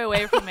take Troy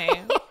away from me?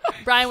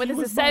 Brian with his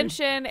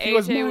ascension,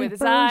 was AJ mine with his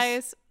first.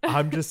 eyes.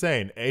 I'm just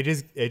saying,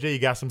 AJ, you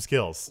got some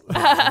skills. I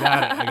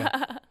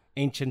got it.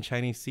 Ancient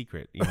Chinese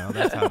secret.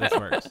 That's how this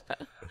works.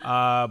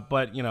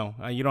 But you don't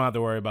have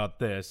to worry about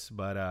this.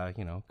 But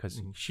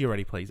because she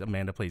already plays,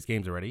 Amanda plays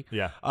games already.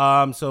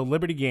 Yeah. So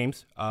Liberty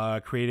Games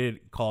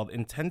created called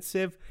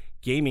Intensive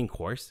Gaming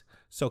Course,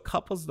 so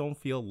couples don't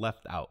feel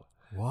left out.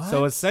 What?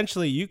 So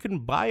essentially, you can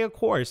buy a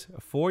course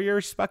for your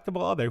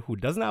respectable other who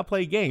does not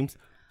play games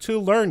to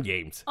learn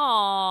games.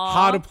 Aww.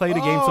 How to play the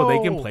game so they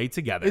can Oh. play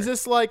together. Is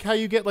this like how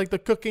you get like the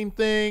cooking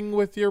thing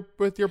with your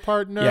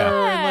partner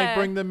Yeah. and like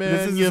bring them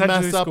This in? is You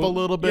essentially mess up a school.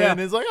 little bit Yeah. and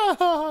it's like,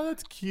 oh,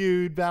 that's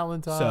cute,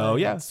 Valentine. So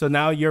yeah, so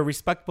now your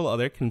respectable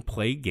other can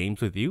play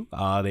games with you.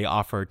 They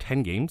offer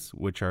 10 games,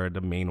 which are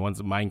the main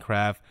ones: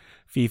 Minecraft,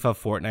 FIFA,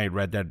 Fortnite,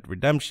 Red Dead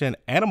Redemption,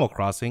 Animal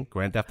Crossing,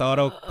 Grand Theft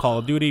Auto, Call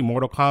of Duty,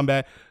 Mortal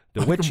Kombat,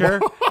 The Witcher,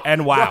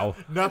 and WoW.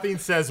 Nothing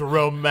says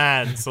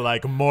romance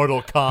like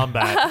Mortal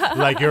Kombat,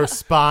 like your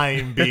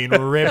spine being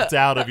ripped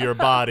out of your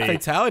body.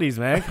 Fatalities,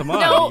 man. Come on,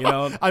 No. you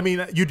know. I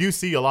mean, you do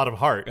see a lot of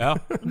heart. Yeah.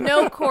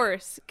 No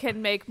course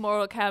can make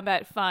Mortal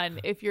Kombat fun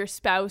if your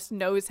spouse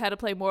knows how to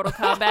play Mortal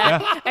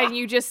Kombat and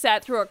you just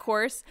sat through a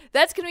course.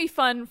 That's going to be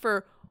fun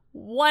for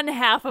one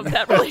half of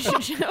that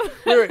relationship.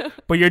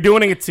 But you're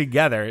doing it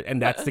together,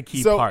 and that's the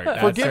key So part.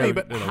 That's forgive me, the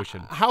but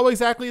notion. how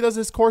exactly does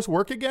this course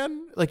work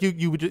again? Like you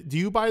do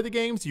you buy the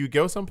games? Do you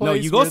go someplace? No,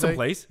 you go where they-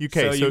 someplace.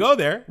 Okay, So you go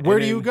there, Where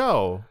and do you then-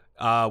 go?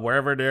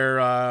 Wherever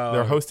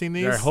they're hosting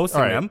these? They're hosting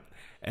All right. them,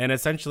 and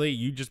essentially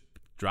you just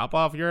drop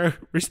off your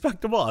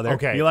respectable other.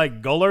 Okay. Be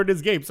like, go learn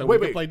this game so we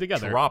can play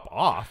together. Drop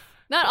off.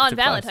 Not on a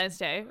class. Valentine's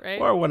Day, right?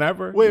 Or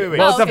whenever. Wait.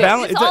 Well, Oh, it's a okay.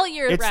 val- It's it's a- all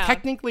year it's round.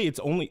 technically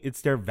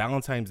it's their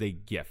Valentine's Day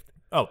gift.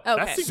 Oh, Okay.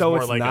 that seems So more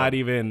it's like not a,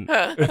 even.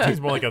 it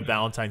seems more like a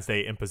Valentine's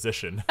Day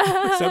imposition.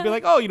 So it'd be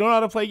like, oh, you don't know how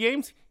to play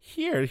games?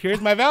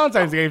 Here's my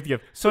Valentine's Day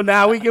gift. So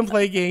now we can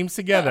play games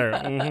together.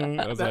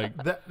 I was like,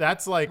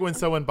 That's like when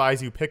someone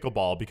buys you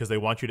pickleball because they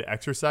want you to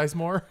exercise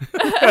more.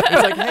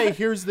 It's like, hey,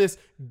 here's this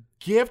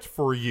gift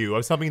for you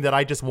of something that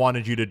I just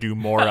wanted you to do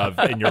more of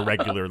in your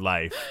regular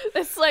life.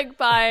 It's like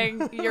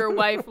buying your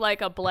wife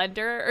like a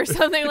blender or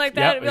something like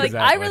that. Yep, It'd be like,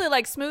 exactly. I really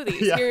like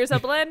smoothies. Yeah. Here's a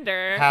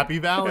blender. Happy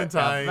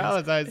Valentine's.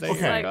 Valentine's Day. It's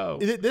here we like- go.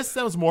 This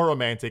sounds more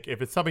romantic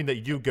if it's something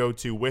that you go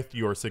to with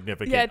your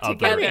significant Yeah, other.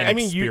 together. and I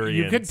mean, you could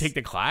experience. take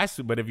the class,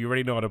 but if you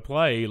already know how to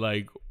play,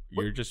 like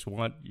you just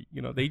want,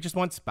 they just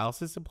want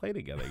spouses to play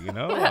together.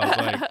 I was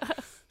like,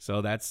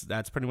 so that's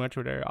pretty much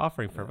what they're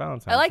offering for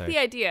Valentine's I like Day. the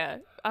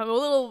idea. I'm a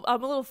little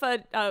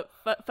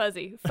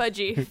fuzzy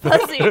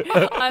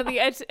on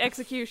the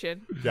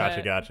execution.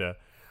 But Gotcha.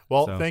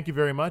 Well, So- thank you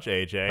very much,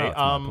 AJ. Oh, it's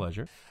my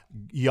pleasure.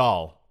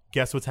 Y'all,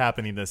 guess what's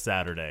happening this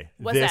Saturday?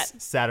 What's this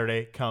that?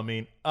 Saturday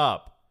coming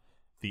up,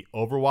 the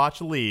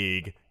Overwatch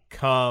League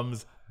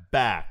comes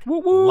back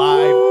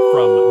live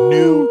from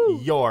New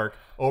York.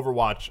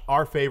 Overwatch,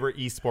 our favorite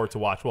esport to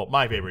watch. Well,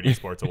 my favorite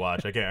esport to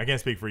watch. I can't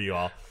speak for you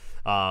all.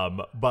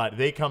 But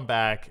they come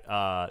back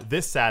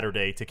this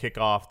Saturday to kick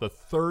off the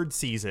third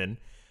season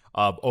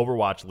of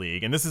Overwatch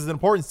League. And this is an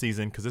important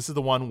season because this is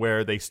the one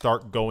where they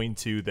start going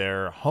to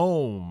their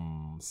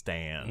home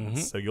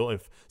stands.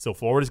 So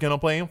Florida's going to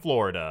play in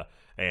Florida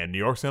and New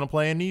York's going to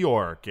play in New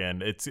York,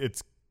 and it's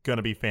going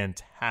to be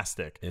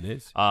fantastic. It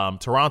is.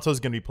 Toronto's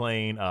going to be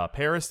playing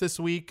Paris this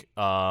week,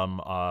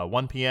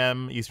 1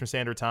 p.m. Eastern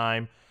Standard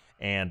Time.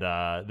 And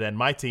then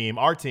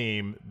our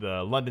team,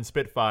 the London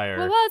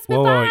Spitfire,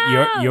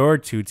 Whoa, your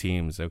two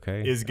teams,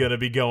 okay? is going to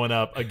be going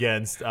up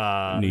against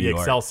the York.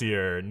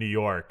 Excelsior New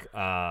York,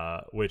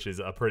 which is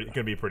going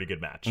to be a pretty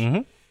good match.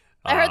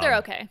 I heard they're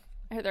okay.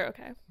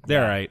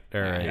 They're all right.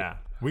 They're all right. Yeah.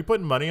 We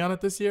putting money on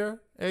it this year,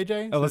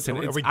 AJ? Oh, listen,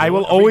 Are we I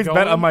will are we always bet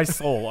going? on my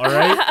soul, all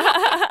right?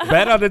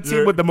 Bet on the team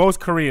You're- with the most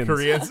Koreans.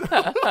 Koreans.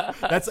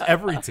 That's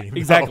every team.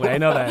 Exactly, I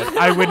know that.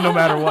 I win no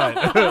matter what.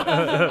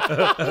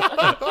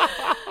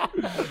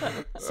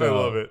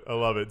 I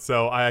love it.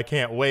 So I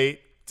can't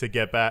wait to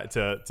get back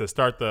to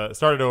start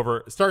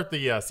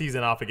the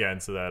season off again,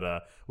 so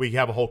that we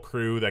have a whole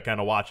crew that kind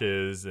of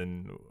watches,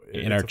 and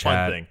In it's our a fun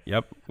chat. thing.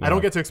 Yep. I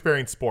don't get to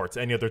experience sports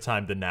any other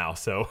time than now.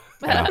 So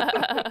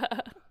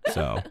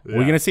So we're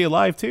going to see it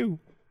live, too,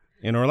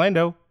 in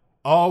Orlando.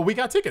 we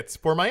got tickets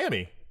for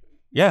Miami.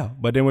 Yeah,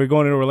 but then we're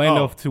going to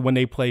Orlando Oh. to when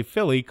they play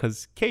Philly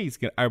because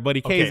our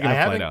buddy Kay is I going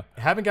to play now.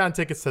 haven't gotten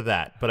tickets to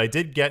that, but we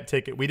did get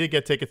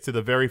tickets to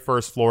the very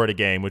first Florida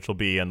game, which will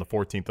be on the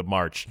 14th of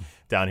March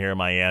down here in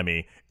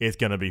Miami. It's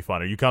going to be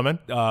fun. Are you coming?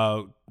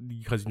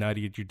 Because now that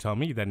you tell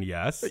me, then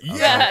yes.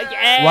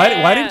 Yeah.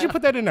 Why didn't you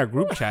put that in our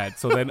group chat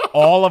so then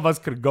all of us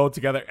could go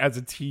together as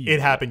a team? It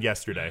happened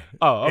yesterday.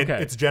 Oh,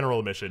 okay. It's general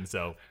admission,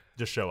 so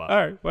just show up. All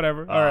right,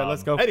 whatever. All right,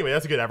 let's go. Anyway,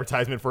 that's a good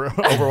advertisement for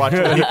Overwatch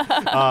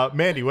League.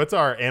 Mandy, what's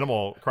our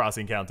Animal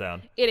Crossing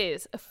countdown? It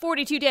is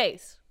 42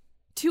 days,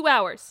 2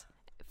 hours,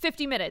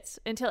 50 minutes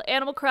until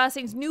Animal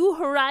Crossing's New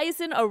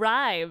Horizon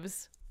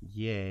arrives.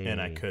 Yay. And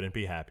I couldn't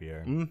be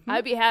happier.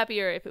 I'd be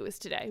happier if it was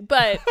today.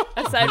 But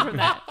aside from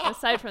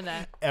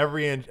that,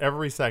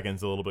 Every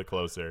second's a little bit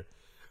closer.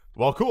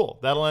 Well, cool.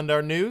 That'll end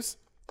our news.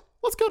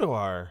 Let's go to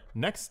our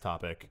next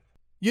topic.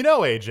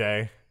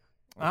 AJ,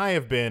 I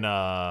have been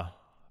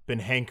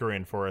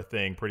hankering for a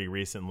thing pretty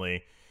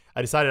recently.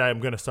 I decided I'm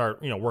going to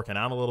start, working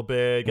out a little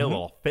bit, get a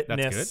little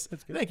fitness.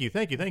 That's good. Thank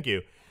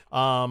you.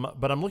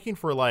 But I'm looking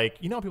for like,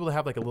 you know, people that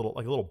have like a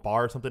little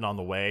bar or something on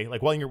the way.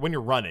 Like when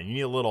you're running, you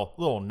need a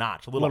little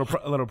notch, a little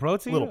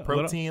protein,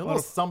 a little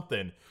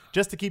something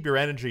just to keep your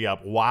energy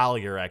up while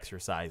you're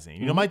exercising.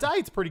 You know, my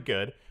diet's pretty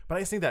good, but I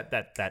just think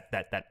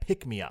that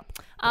pick me up.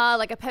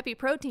 Like a peppy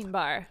protein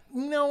bar.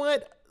 You know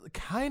what?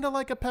 Kind of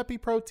like a peppy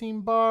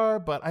protein bar,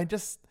 but that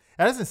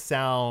doesn't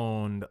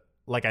sound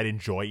like I'd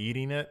enjoy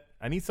eating it.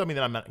 I need something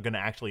that I'm not going to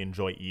actually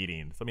enjoy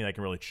eating, something I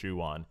can really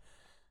chew on.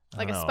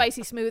 Like a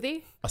spicy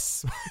smoothie?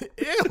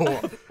 Ew.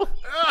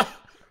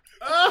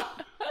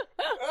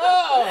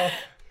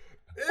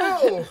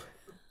 Ew.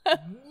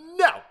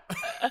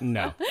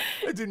 No.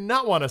 I do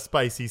not want a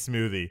spicy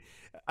smoothie.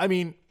 I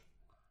mean,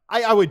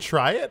 I would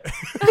try it.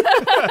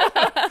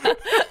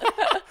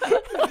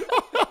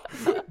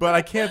 But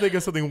I can't think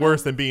of something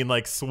worse than being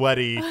like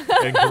sweaty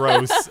and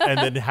gross and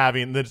then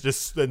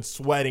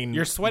sweating.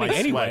 You're sweating my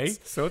anyway,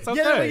 sweats. so it's okay.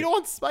 Yeah, but you don't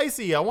want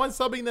spicy. I want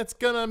something that's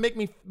gonna make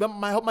me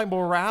help my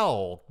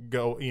morale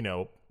go,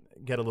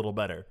 get a little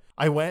better.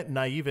 I went and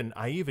I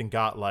even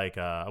got like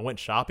I went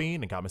shopping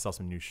and got myself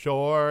some new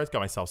shorts,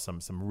 got myself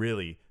some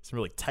really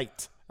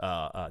tight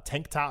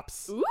tank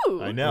tops.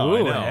 Ooh. I know.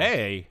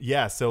 Hey.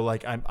 Yeah, so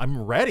like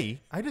I'm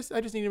ready. I just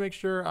need to make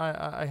sure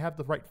I have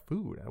the right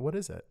food. What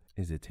is it?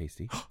 Is it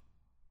tasty?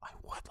 I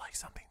would like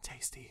something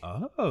tasty.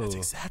 Oh. That's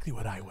exactly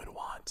what I would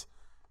want.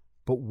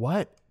 But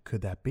what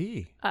could that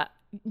be?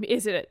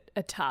 Is it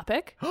a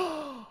topic?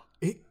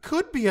 It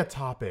could be a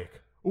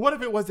topic. What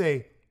if it was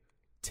a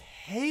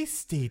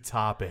tasty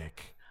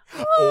topic?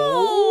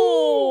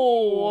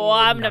 Oh,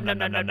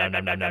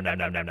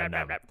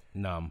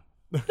 Numb.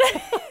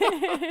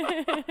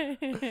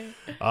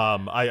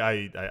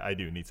 I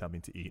do need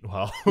something to eat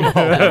while we're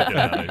working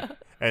on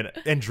it.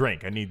 And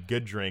drink. I need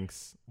good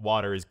drinks.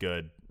 Water is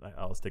good.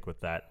 I'll stick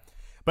with that.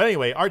 But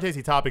anyway, our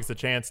tasty topic's a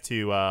chance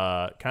to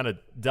kind of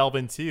delve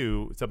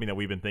into something that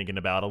we've been thinking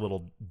about a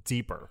little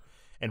deeper.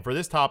 And for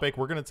this topic,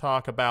 we're going to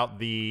talk about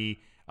the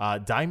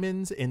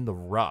Diamonds in the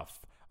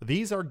Rough.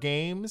 These are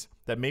games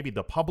that maybe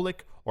the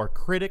public or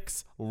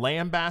critics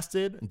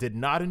lambasted and did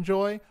not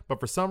enjoy, but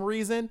for some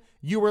reason,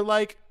 you were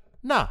like,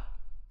 nah,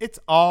 it's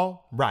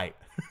all right.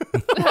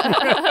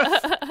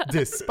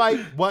 Despite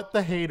what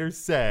the haters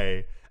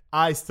say,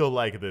 I still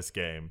like this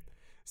game.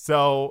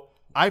 So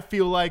I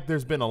feel like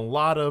there's been a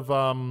lot of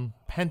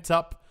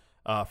pent-up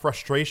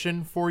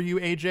frustration for you,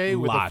 AJ,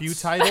 with a few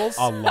titles.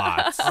 A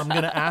lot. I'm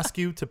going to ask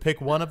you to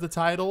pick one of the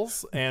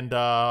titles and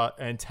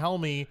tell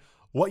me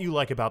what you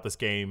like about this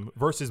game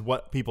versus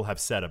what people have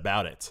said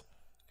about it.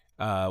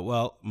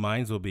 Well,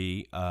 mine will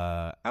be,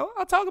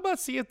 I'll talk about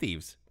Sea of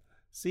Thieves.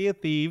 Sea of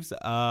Thieves,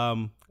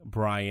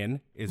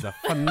 Brian, is a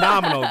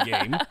phenomenal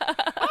game.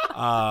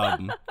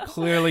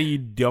 Clearly, you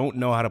don't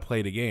know how to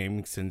play the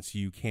game since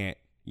you can't,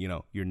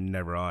 you're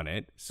never on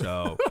it.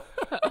 So,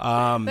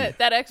 that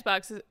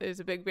Xbox is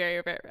a big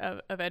barrier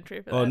of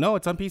entry for that. Oh, no,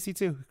 it's on PC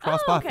too.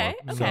 Cross-platform.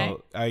 Okay.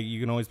 So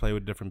you can always play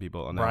with different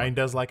people on that. Brian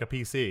does like a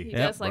PC. He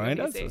does like Brian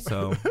a PC. does.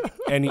 So,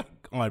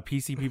 on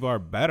PC, people are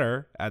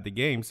better at the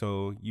game.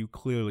 So you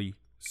clearly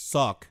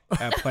suck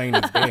at playing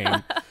this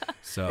game.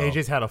 So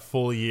AJ's had a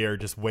full year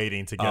just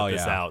waiting to get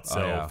this out.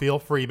 So feel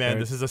free, man.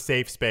 This is a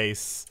safe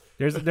space.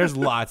 There's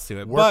lots to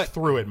it. Work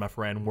through it, my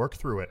friend. Work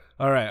through it.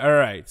 All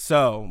right.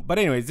 So, but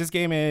anyways, this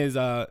game is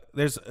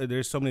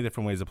there's so many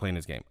different ways of playing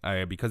this game.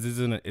 Because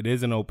it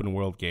is an open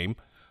world game.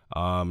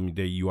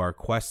 There are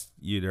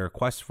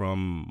quests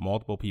from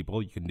multiple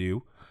people you can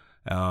do,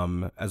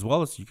 as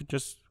well as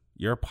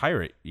you're a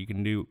pirate. You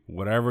can do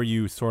whatever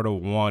you sort of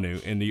want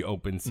to in the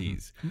open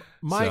seas.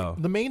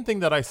 The main thing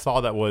that I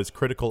saw that was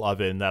critical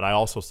of it, and that I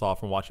also saw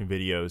from watching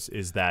videos,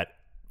 is that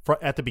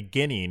at the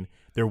beginning,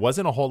 there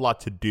wasn't a whole lot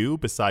to do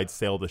besides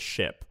sail the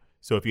ship.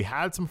 So if you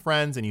had some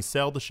friends and you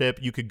sailed the ship,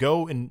 you could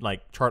go and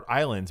like chart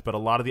islands, but a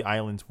lot of the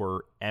islands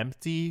were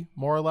empty,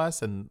 more or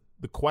less, and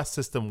the quest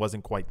system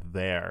wasn't quite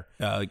there.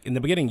 In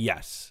the beginning,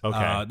 yes.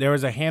 Okay. There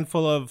was a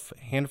handful of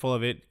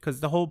it,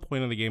 because the whole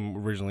point of the game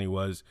originally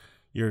was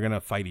you're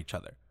gonna fight each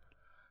other.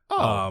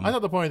 Oh, I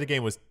thought the point of the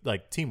game was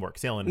like teamwork,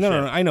 sailing. A ship,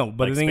 No, I know,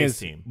 but like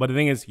the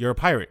thing is, you're a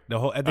pirate.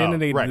 At the end of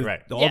the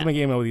day, the ultimate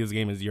game of this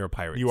game is you're a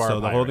pirate. You are. So a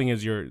the pirate. whole thing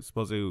is you're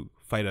supposed to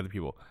fight other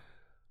people.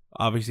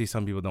 Obviously,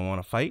 some people don't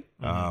want to fight.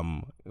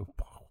 I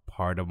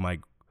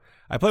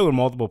play with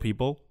multiple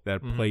people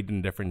that played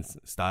in different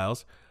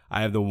styles.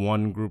 I have the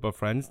one group of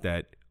friends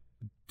that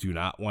do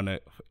not want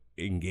to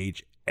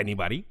engage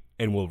anybody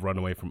and will run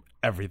away from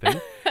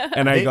everything.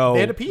 And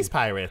they're the peace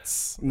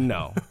pirates.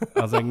 No.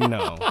 I was like,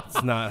 no,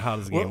 it's not how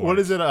this game works. What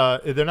is it?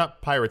 They're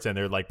not pirates, and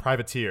they're like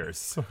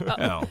privateers.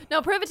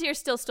 No, privateers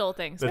still stole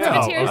things. That's-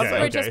 Privateers okay.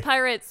 were just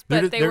pirates,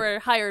 but they were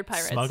hired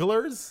pirates.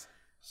 Smugglers?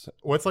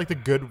 What's like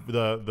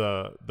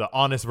the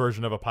honest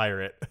version of a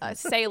pirate? A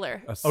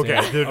sailor.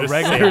 Okay, they're just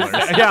regular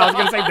sailors. Yeah, I was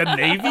gonna say the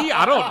Navy.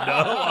 I don't know.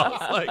 I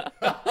was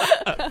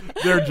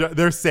like,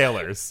 They're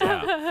sailors.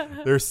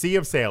 They're sea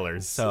of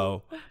sailors.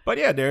 so, but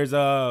yeah, there's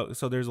a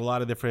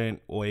lot of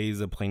different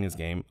ways of playing this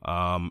game.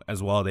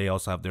 As well, they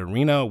also have the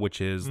arena, which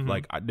is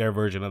like their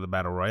version of the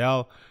battle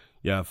royale.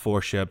 You have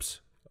 4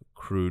 ships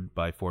crewed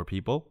by 4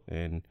 people,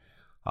 and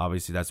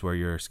Obviously, that's where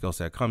your skill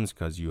set comes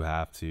because you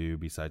have to,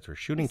 besides for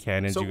shooting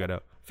cannons, you got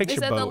to fix Is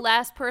your that the boat.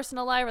 last person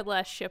alive or the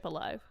last ship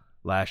alive?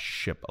 Last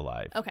ship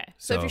alive. Okay.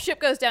 So if your ship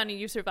goes down and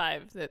you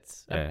survive,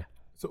 that's... Okay. Yeah.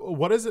 So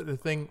what is the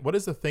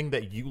thing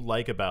that you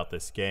like about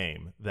this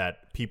game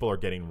that people are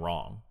getting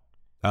wrong?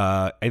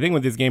 I think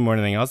with this game more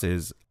than anything else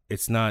is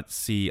it's not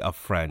Sea of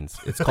Friends.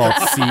 It's called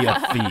Sea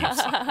of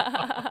Thieves.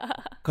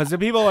 Because the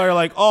people are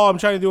like, oh, I'm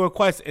trying to do a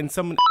quest and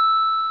someone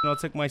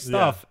took my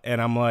stuff. Yeah.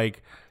 And I'm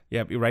like,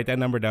 yeah, you write that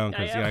number down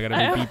because I got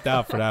to be beeped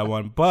out for that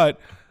one.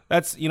 But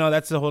that's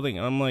the whole thing.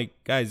 And I'm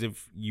like, guys,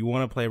 if you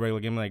want to play a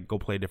regular game, like go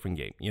play a different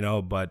game,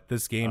 But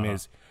this game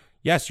is,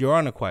 yes, you're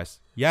on a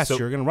quest. Yes, so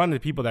you're going to run into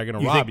people that are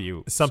going to rob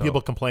you. Some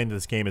people complain that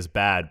this game is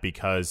bad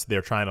because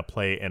they're trying to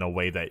play in a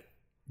way that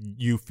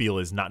you feel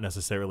is not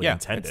necessarily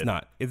intended. It's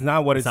not. It's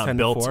not what it's not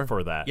intended built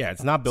for that. Yeah,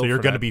 it's not built for that. So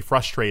you're going to be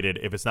frustrated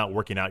if it's not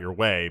working out your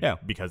way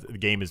because the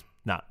game is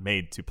not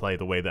made to play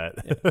the way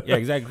that... Yeah,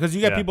 exactly. Because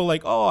you got people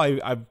like, oh,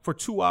 I for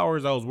 2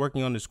 hours I was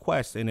working on this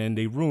quest and then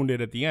they ruined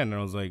it at the end. And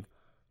I was like,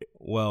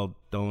 well,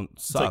 don't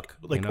suck.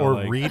 Read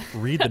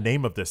the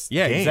name of this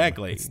game.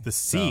 Exactly. It's the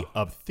Sea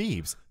of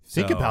Thieves.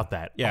 Think about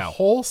that. Yeah. A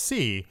whole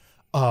sea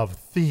of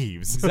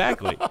thieves.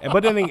 Exactly.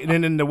 But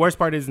then the worst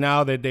part is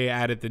now that they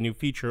added the new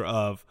feature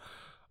of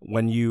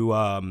when you,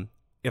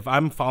 if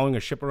I'm following a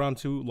ship around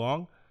too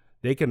long,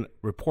 they can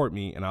report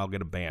me and I'll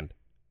get a ban.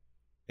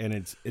 And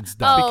it's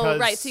done. Oh,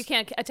 right. So you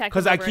can't attack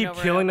them because I keep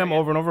killing them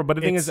over and over. But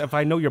the thing is, if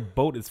I know your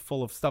boat is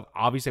full of stuff,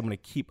 obviously I'm going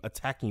to keep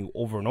attacking you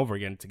over and over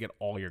again to get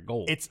all your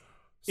gold.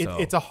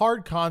 It's a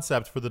hard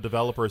concept for the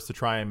developers to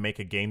try and make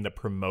a game that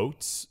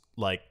promotes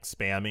like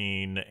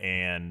spamming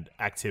and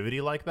activity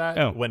like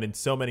that when in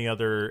so many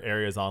other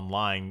areas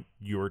online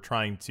you are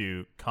trying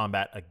to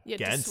combat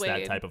against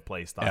that type of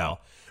play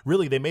style.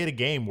 Really, they made a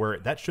game where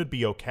that should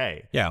be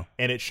okay. Yeah.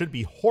 And it should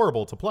be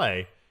horrible to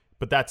play,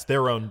 but that's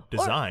their own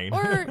design.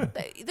 Or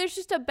there's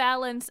just a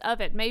balance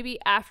of it. Maybe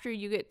after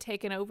you get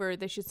taken over,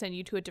 they should send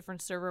you to a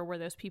different server where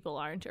those people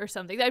aren't or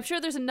something. I'm sure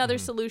there's another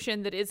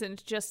solution that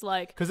isn't just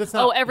like,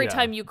 every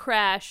time you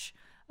crash,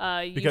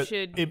 because you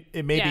should...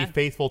 It may be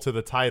faithful to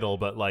the title,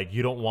 but like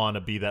you don't want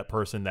to be that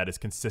person that is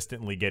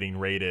consistently getting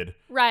raided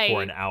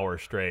for an hour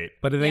straight.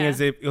 But the thing is,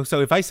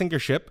 if I sink your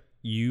ship,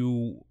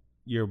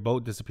 your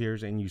boat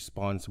disappears and you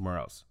spawn somewhere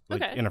else,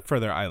 like in a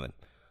further island.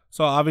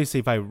 So obviously,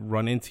 if I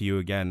run into you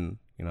again,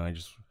 I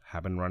just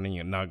happen running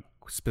and not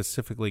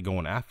specifically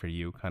going after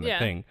you kind of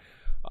thing.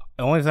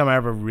 The only time I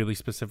ever really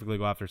specifically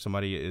go after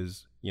somebody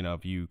is,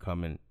 if you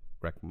come and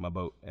wreck my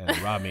boat and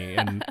rob me,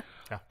 and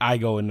I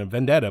go into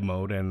vendetta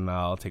mode and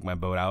I'll take my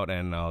boat out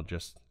and I'll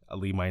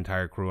leave my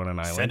entire crew on an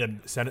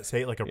island.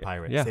 Say it like a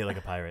pirate. Yeah. Say it like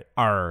a pirate.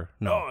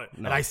 No.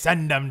 And I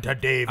send them to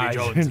Davy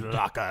Jones'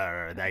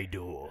 locker. They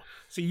do.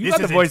 See, you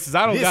got the voices.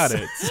 I don't got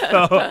it.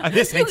 So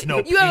this ain't no.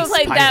 You haven't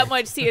played that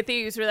much Sea of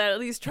Thieves for that. At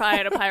least try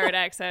a pirate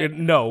accent.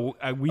 No,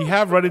 we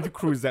have run into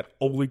crews that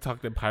only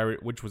talked in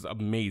pirate, which was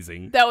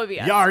amazing. That would be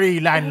awesome. Yari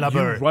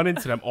landlubber. You run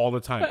into them all the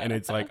time, and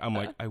it's like I'm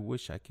like, I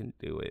wish I can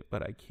do it,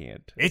 but I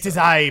can't. It is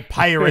I,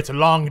 pirate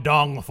Long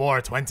Dong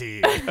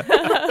 420.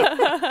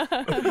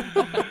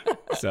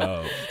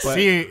 So,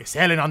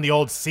 sailing on the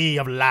old sea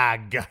of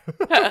lag.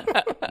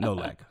 No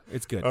lag.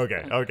 It's good.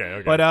 Okay.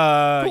 But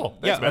cool.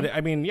 Thanks,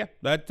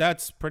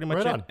 that's pretty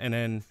much it. And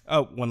then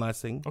one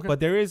last thing. Okay. But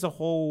there is a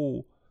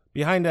whole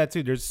behind that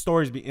too. There's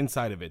stories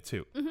inside of it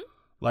too. Mm-hmm.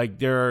 Like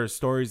there are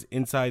stories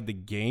inside the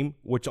game,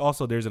 which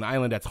also there's an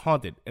island that's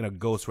haunted and a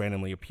ghost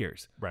randomly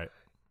appears. Right.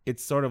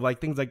 It's sort of like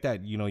things like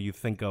that. You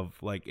think of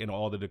like in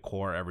all the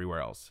decor everywhere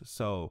else.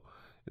 So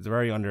it's a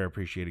very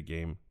underappreciated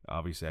game.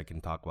 Obviously, I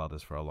can talk about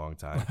this for a long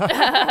time. But,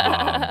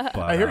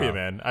 I hear you,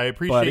 man. I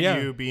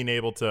appreciate you being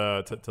able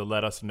to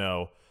let us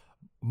know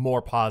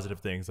more positive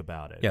things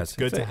about it. Yes, it's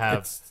good to have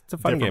it's a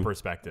fun different game.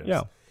 perspectives.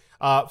 Yeah.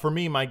 For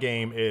me, my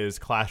game is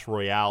Clash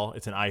Royale.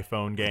 It's an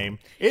iPhone game.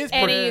 It's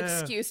any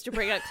excuse to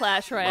bring up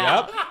Clash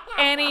Royale. Yep.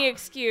 Any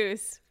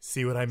excuse.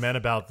 See what I meant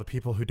about the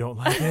people who don't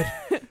like it?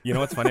 You know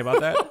what's funny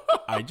about that?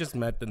 I just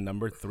met the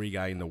number 3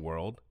 guy in the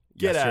world.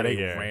 Get out of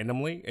here.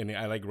 Randomly, and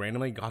I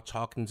randomly got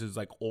talking to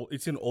this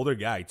it's an older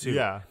guy too.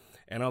 Yeah.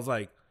 And I was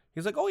like,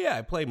 he's like, oh yeah,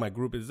 I play. My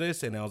group is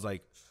this, and I was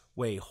like,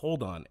 wait,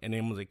 hold on. And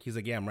then he's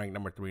like, yeah, I'm ranked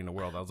number 3 in the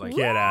world. I was like,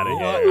 get out of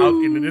what?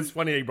 here. And it's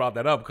funny that you brought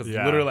that up because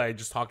literally I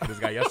just talked to this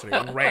guy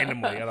yesterday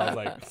randomly, and I was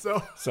like,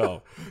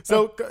 so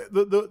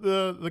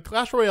the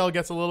Clash Royale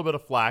gets a little bit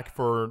of flack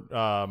for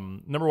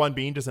number one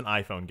being just an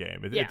iPhone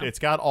game. It's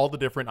got all the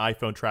different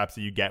iPhone traps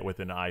that you get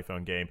within an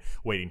iPhone game,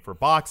 waiting for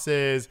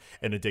boxes,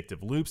 an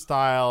addictive loop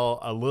style,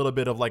 a little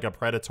bit of like a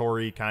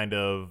predatory kind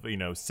of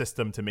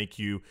system to make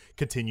you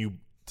continue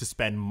to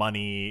spend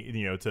money,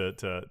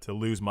 to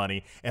lose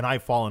money, and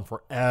I've fallen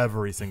for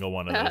every single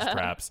one of those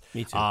traps.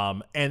 Me too.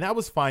 And that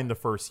was fine the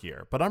first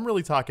year, but I'm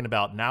really talking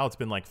about now. It's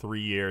been like 3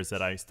 years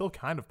that I still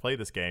kind of play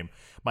this game.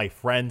 My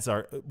friends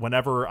are,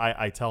 whenever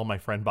I tell my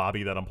friend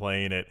Bobby that I'm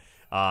playing it,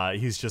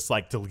 he's just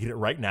like, delete it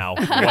right now.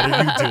 What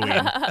are you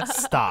doing?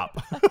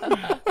 Stop.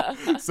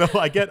 So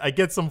I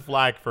get some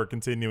flack for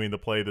continuing to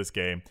play this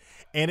game,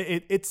 and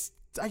it's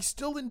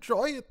still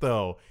enjoy it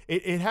though.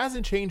 It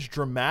hasn't changed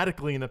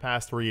dramatically in the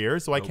past 3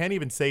 years, so I can't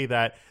even say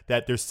that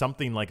there's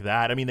something like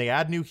that. I mean, they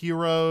add new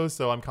heroes,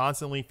 so I'm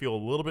constantly feel a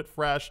little bit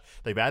fresh.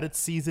 They've added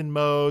season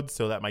mode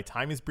so that my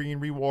time is being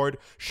rewarded.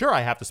 Sure,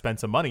 I have to spend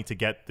some money to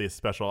get the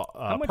special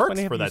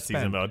perks for that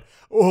season mode.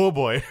 Oh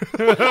boy.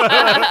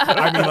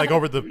 I mean, like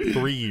over the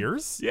 3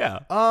 years? Yeah.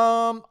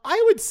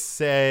 I would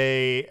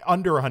say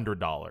under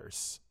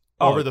 $100.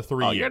 Over the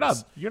 3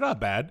 years. You're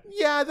not bad.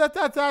 Yeah,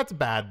 that's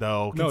bad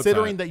though. No,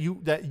 considering that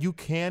you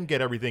can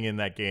get everything in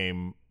that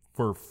game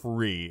for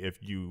free if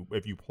you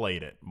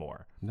played it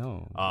more.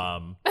 No.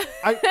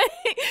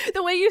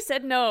 The way you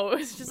said no, it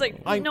was just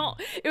like no.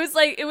 It was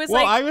Well,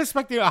 like I was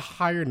expecting a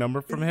higher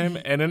number from him,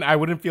 and then I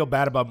wouldn't feel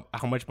bad about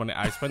how much money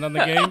I spent on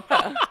the game.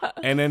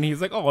 And then he's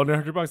like, "Oh, under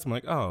 $100." I'm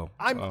like, "Oh."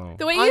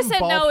 The way you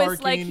said no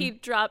is like ballparking- he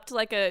dropped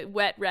like a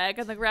wet rag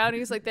on the ground.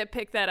 He's like, "That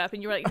pick that up,"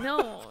 and you were like,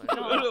 "No."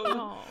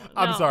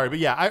 I'm sorry, but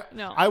yeah,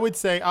 No. I would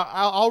say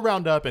I'll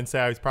round up and say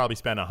I would probably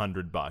spend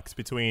 $100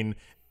 between.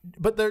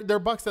 But they're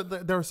bucks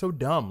that they're so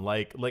dumb.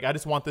 Like I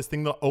just want this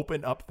thing to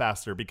open up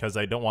faster because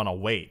I don't want to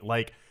wait.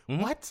 Like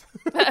what?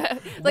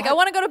 Like I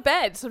want to go to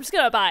bed, so I'm just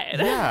gonna buy it.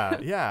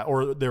 yeah.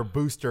 Or they're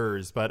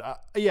boosters,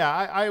 but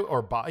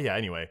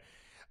Anyway,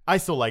 I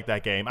still like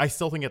that game. I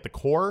still think at the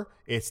core,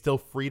 it's still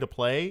free to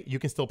play. You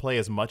can still play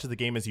as much of the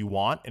game as you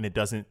want, and it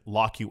doesn't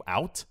lock you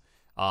out.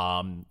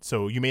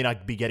 So you may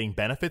not be getting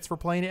benefits for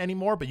playing it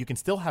anymore, but you can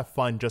still have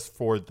fun just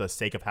for the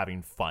sake of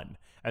having fun.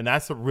 And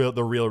that's the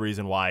real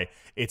reason why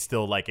it's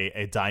still like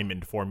a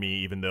diamond for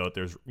me, even though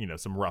there's,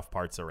 some rough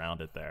parts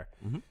around it there.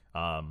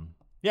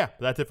 Yeah,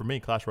 that's it for me,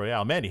 Clash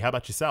Royale. Mandy, how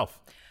about yourself?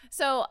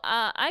 So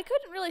I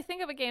couldn't really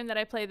think of a game that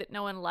I play that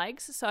no one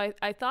likes. So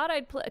I thought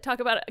I'd talk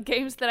about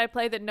games that I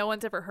play that no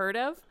one's ever heard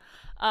of.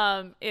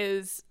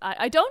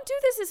 I don't do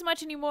this as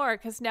much anymore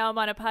because now I'm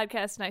on a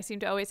podcast and I seem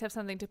to always have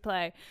something to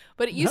play.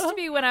 But it used to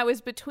be when I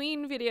was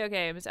between video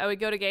games, I would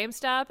go to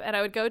GameStop and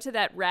I would go to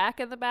that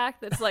rack in the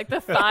back that's like the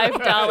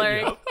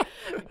 $5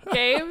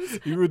 games.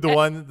 You were the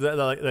one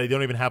that they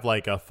don't even have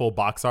like a full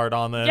box art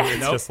on them. Yeah.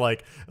 It's just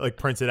like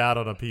printed out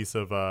on a piece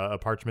of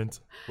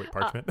parchment. Wait,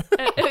 parchment?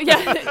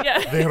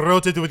 Yeah. They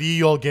wrote it with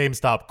ye old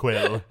GameStop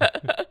quill.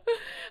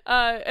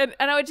 And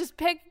I would just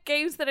pick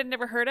games that I'd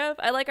never heard of.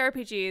 I like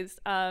RPGs,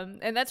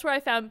 and that's where I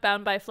found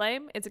Bound by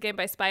Flame. It's a game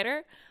by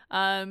Spider.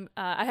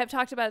 I have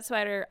talked about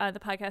Spider on the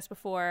podcast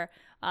before.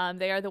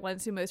 They are the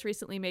ones who most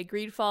recently made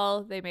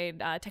Greedfall. They made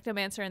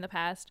Technomancer in the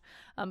past.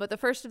 But the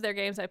first of their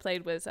games I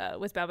played was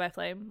Bound by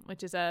Flame,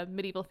 which is a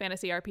medieval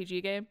fantasy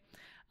RPG game.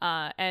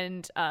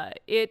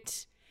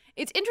 It's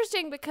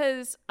interesting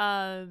because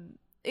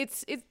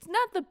it's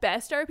not the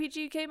best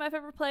RPG game I've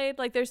ever played.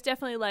 Like there's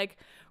definitely like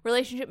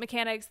relationship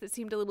mechanics that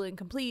seemed a little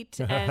incomplete,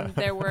 and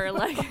there were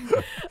like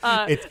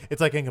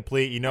it's like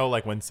incomplete.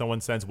 Like when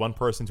someone sends one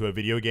person to a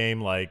video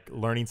game like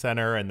learning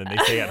center and then they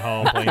stay at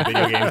home playing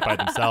video games by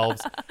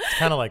themselves. It's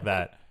kind of like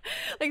that.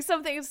 Like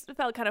some things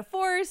felt kind of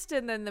forced,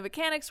 and then the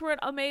mechanics weren't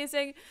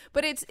amazing.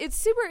 But it's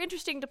super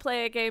interesting to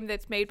play a game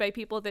that's made by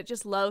people that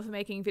just love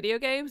making video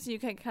games. You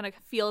can kind of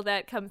feel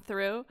that come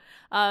through.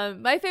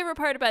 My favorite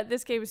part about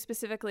this game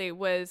specifically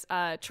was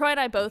Troy and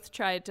I both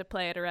tried to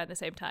play it around the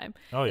same time.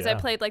 Oh, Because yeah. I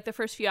played like the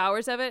first few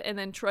hours of it, and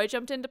then Troy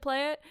jumped in to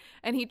play it,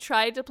 and he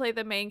tried to play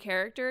the main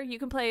character. You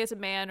can play as a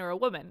man or a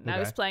woman. And I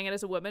was playing it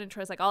as a woman, and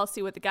Troy's like, I'll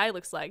see what the guy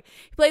looks like.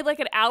 He played like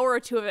an hour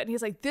or two of it, and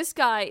he's like, this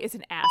guy is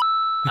an ass.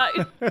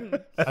 I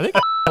think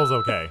was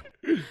okay.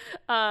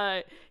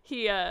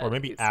 Or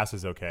maybe ass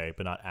is okay,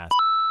 but not ass.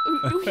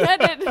 We had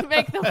to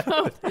make them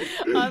both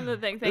on the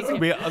thing. Thank you.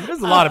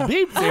 There's a lot of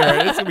beeps here.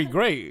 It's going to be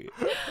great.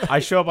 I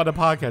show up on the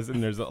podcast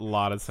and there's a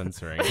lot of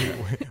censoring.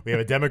 We have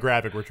a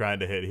demographic we're trying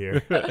to hit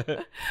here.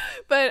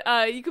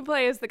 But you can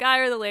play as the guy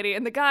or the lady,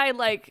 and the guy,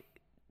 like,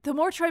 the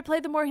more Troy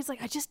played, the more he's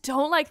like, I just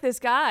don't like this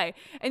guy.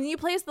 And you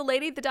play as the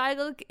lady, the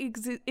dialogue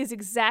is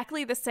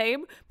exactly the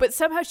same, but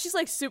somehow she's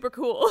like super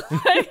cool.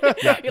 You're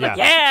like,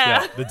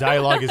 yeah. The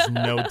dialogue is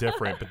no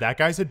different, but that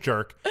guy's a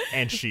jerk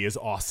and she is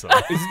awesome.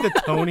 Is it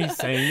the Tony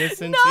saying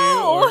this into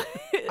No.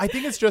 you? I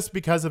think it's just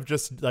because of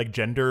just like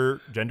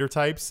gender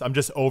types. I'm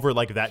just over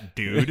like that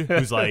dude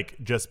who's like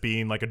just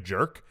being like a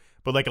jerk.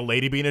 But like a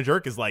lady being a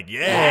jerk is like, she's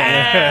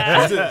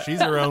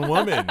her own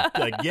woman.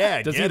 Like,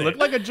 yeah, Does he get look it.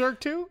 like a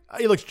jerk too?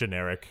 He looks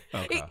generic.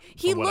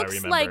 He from what I looks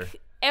remember.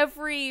 like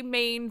every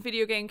main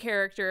video game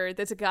character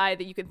that's a guy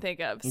that you can think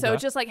of. So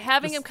just like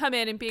having him come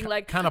in and being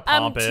like, kinda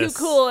I'm too pompous.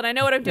 cool and I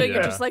know what I'm doing.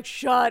 You're Yeah. just like,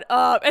 shut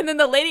up. And then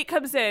the lady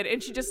comes in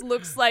and she just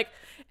looks like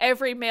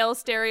every male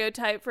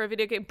stereotype for a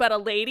video game, but a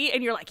lady.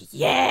 And you're like,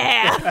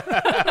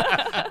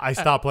 yeah. I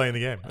stopped playing the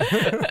game.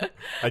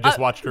 I just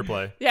watched her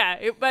play.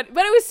 Yeah, but it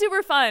was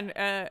super fun.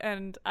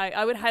 And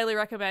I would highly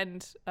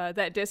recommend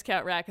that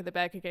discount rack at the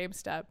back of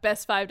GameStop.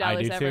 Best $5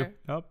 I do ever. too.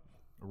 Yep.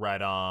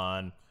 Right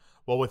on.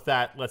 Well, with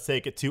that, let's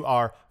take it to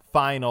our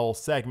final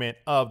segment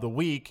of the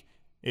week.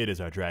 It is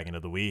our Dragon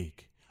of the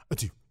Week.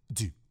 It's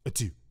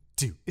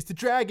the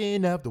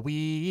Dragon of the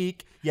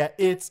Week. Yeah,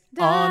 it's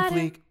on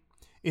fleek.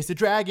 It's the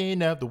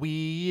Dragon of the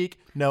Week.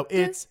 No,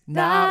 it's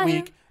not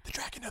weak. The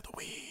Dragon of the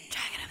Week.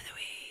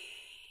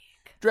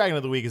 Dragon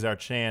of the Week is our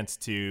chance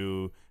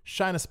to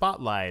shine a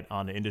spotlight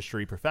on an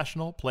industry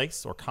professional,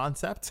 place, or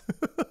concept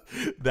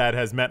that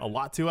has meant a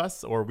lot to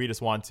us, or we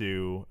just want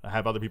to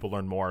have other people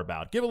learn more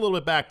about. Give a little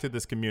bit back to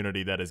this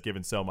community that has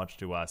given so much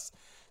to us.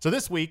 So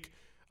this week,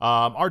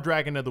 our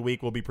Dragon of the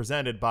Week will be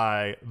presented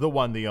by the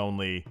one, the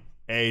only,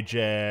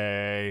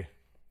 AJ.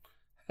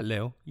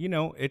 Hello. You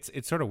know, it's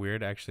sort of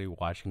weird actually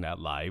watching that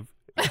live.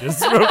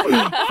 Just for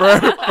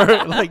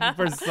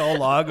so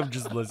long of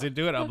just listening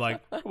to it, I'm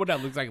like, what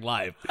that looks like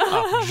live.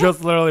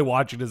 Just literally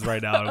watching this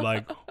right now. I'm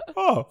like,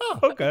 oh,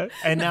 okay.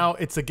 And now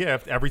it's a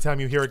gift. Every time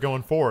you hear it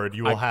going forward,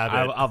 you will have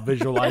it. I'll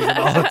visualize it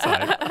all the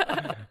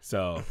time.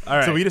 So, all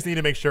right. So we just need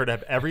to make sure to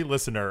have every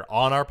listener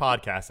on our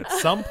podcast at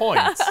some point.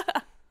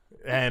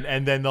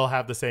 And then they'll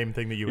have the same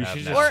thing that you have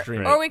should now. just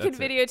stream it. Or we could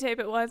That's it. videotape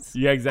it once.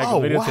 Yeah, exactly.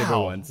 Oh, Videotape it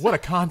wow. once. What a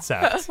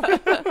concept.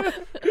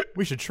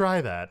 We should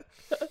try that.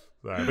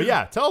 Sorry. But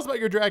yeah, tell us about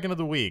your Dragon of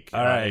the Week.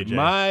 All right. AJ.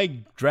 My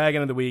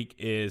Dragon of the Week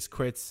is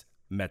Chris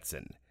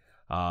Metzen.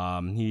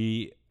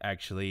 He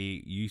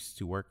actually used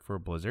to work for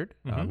Blizzard.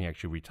 He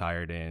actually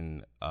retired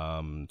in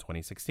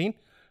 2016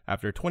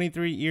 after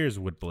 23 years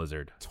with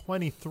Blizzard.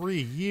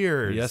 23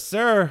 years. Yes,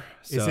 sir.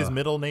 Is So- his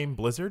middle name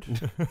Blizzard?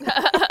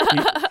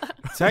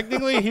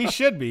 Technically, he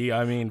should be.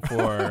 I mean,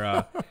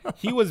 for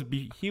he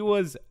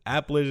was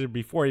at Blizzard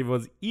before he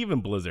was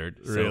even Blizzard.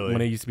 So Really?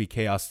 when it used to be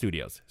Chaos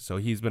Studios. So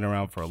he's been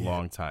around for a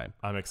long time.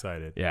 I'm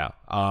excited. Yeah.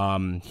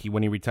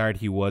 When he retired,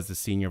 he was the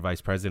senior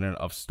vice president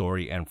of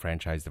story and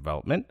franchise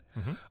development.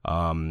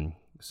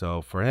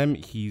 So for him,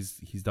 he's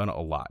done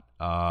a lot.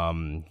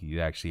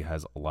 He actually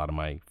has a lot of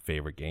my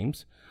favorite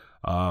games.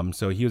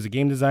 So he was a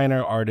game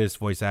designer, artist,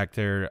 voice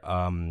actor,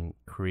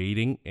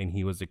 creating, and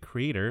he was the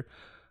creator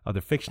of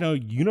the fictional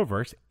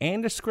universe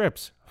and the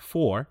scripts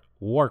for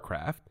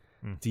Warcraft,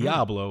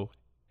 Diablo,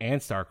 and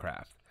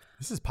StarCraft.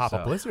 This is Papa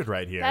So- Blizzard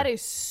right here. That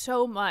is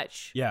so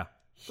much. Yeah.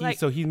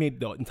 So he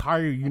made the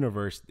entire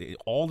universe,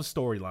 all the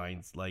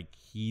storylines, like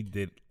he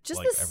did Just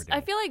like this, everything.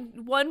 I feel like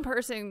one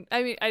person.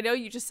 I mean, I know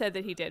you just said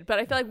that he did, but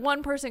I feel like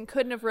one person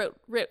couldn't have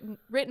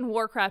written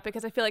Warcraft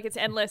because I feel like it's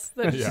endless.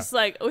 It's Yeah. just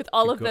like with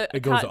all of the it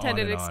goes content on and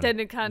and on.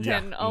 extended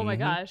content. Yeah. Oh my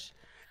gosh.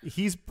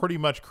 He's pretty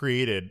much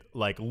created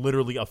like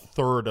literally a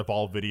third of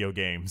all video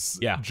games.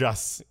 Yeah.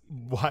 Just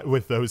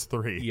with those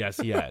three. Yes,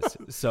 he has.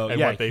 So And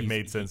yeah, what they've he's-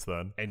 made since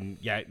then. and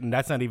and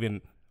that's not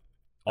even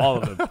all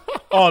of them.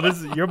 Oh,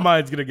 your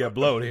mind's gonna get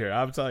blown here.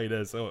 I'm telling you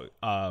this.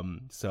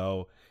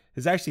 So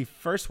his actually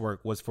first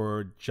work was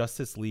for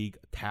Justice League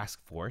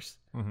Task Force.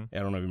 I don't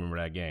know if you remember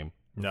that game.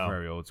 No.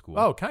 Very old school.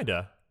 Oh,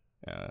 kinda.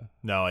 Yeah.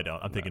 No, I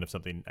don't. I'm thinking of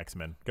something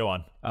X-Men. Go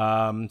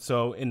on.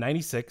 So in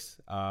 96,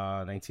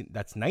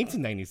 that's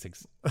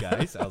 1996,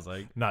 guys. I was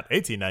like, Not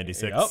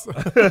 1896.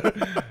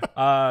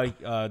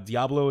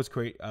 Diablo was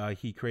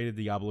he created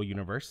the Diablo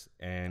universe,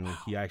 and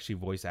he actually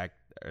voice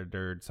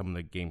acted some of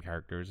the game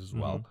characters as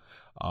well.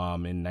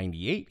 In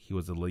 98, he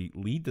was the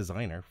lead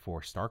designer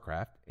for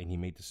StarCraft, and he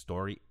made the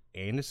story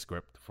and the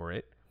script for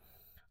it.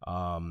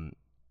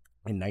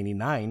 In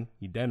 99,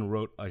 he then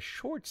wrote a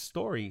short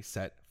story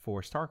set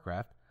for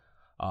StarCraft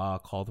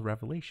called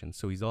Revelation.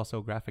 So he's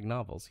also graphic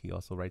novels. He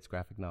also writes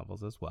graphic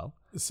novels as well.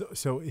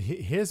 So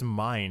his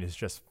mind is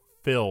just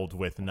filled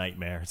with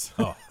nightmares.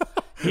 Oh,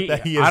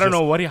 That he is I don't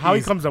just- know how he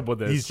he's- comes up with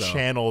this. He's so.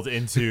 channeled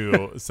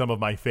into some of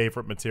my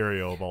favorite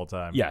material of all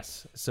time.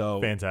 Yes.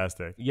 So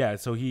Fantastic. yeah,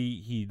 so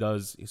he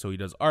does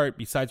art.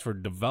 Besides for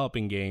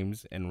developing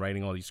games and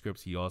writing all these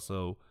scripts, he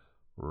also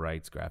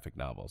writes graphic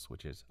novels,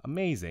 which is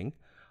amazing.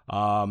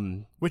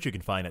 Which you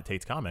can find at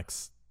Tate's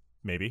Comics,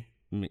 maybe.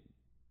 m-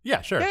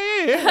 Yeah, sure.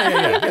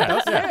 Yeah,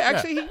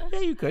 actually,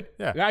 you could.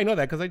 Yeah. I know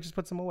that because I just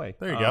put some away.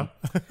 There you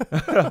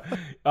go.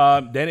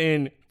 Then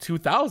in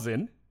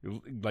 2000,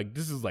 like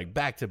this is like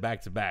back to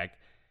back to back,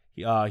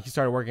 he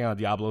started working on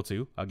Diablo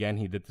 2. Again,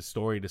 he did the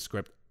story, the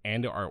script,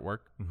 and the artwork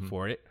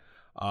for it.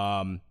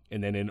 And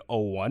then in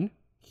 01,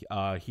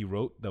 he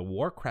wrote the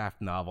Warcraft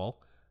novel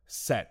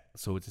set.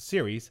 So it's a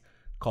series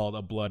called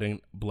A Blood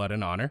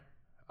and Honor.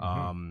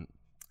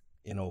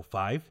 In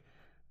 05,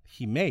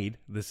 he made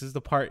this is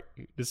the part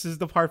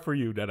for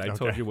you that I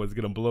told you was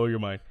gonna blow your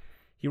mind.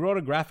 He wrote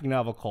a graphic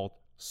novel called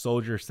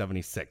Soldier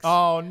 76.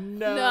 Oh,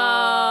 no.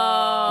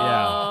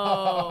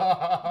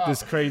 No.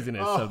 This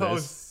craziness of Oh,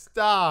 this.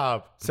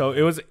 stop. So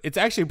it's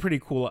actually a pretty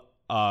cool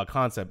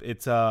concept.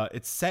 It's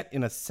set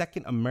in a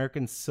second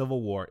American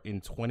Civil War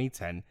in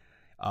 2010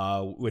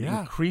 with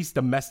increased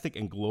domestic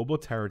and global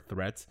terror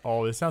threats.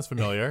 Oh, this sounds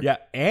familiar. Yeah,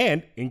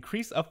 and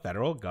increase of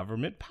federal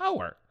government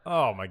power.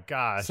 Oh, my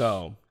gosh.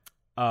 So,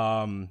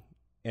 and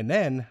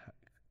then,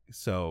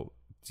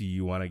 do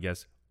you want to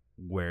guess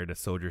where the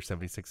Soldier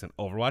 76 in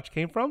Overwatch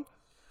came from?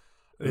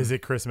 Is it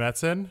Chris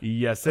Metzen?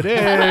 Yes, it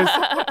is.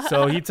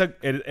 So he took.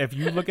 If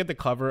you look at the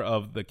cover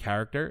of the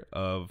character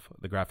of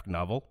the graphic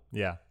novel,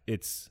 Yeah.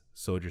 it's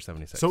Soldier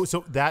 76.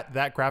 So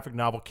that graphic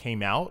novel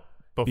came out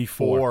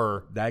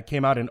before that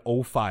came out in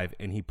 05,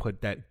 and he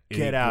put that.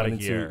 Get it outta went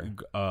into, here.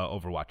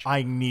 Overwatch.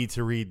 I need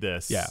to read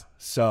this. Yeah.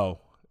 So,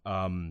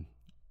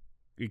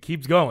 it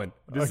keeps going.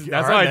 Okay, That's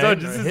all why right, I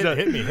told man. you. This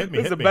is Hit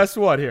me. the best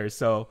one here.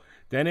 So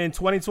Then in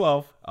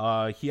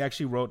 2012, he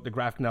actually wrote the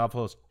graphic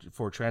novels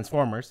for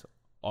Transformers,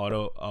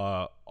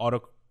 Autocrat.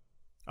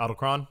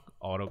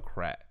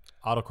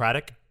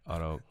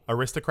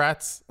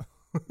 Aristocrats.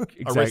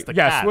 Exactly. Aristocats.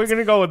 Yes, we're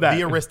gonna go with that.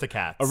 The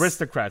Aristocats.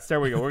 Aristocrats. There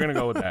we go. We're gonna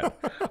go with that.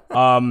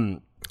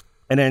 And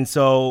then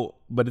so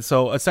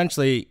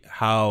essentially,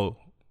 how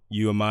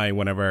you and I,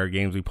 whenever our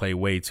games we play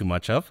way too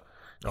much of,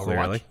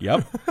 clearly,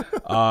 yep.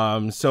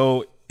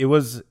 So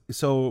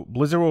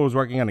Blizzard was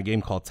working on a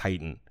game called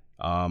Titan,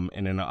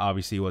 and then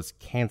obviously it was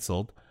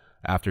canceled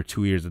after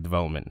 2 years of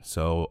development.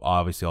 So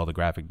obviously all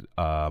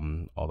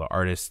the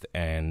artists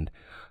and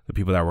the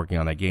people that are working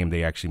on that game,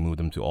 they actually moved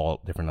them to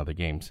all different other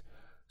games.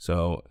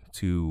 So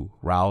to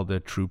rile the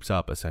troops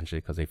up,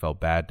 essentially, because they felt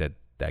bad that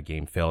that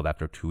game failed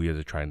after 2 years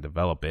of trying to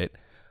develop it,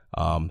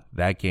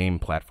 that game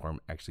platform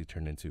actually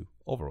turned into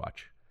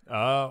Overwatch.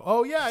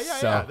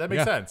 Yeah. That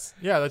makes sense.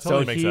 Yeah, that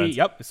totally makes sense.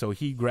 Yep. So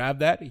he grabbed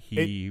that.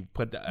 He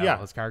put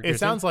his characters. It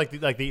sounds like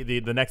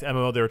the next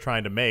MMO they were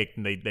trying to make,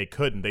 and they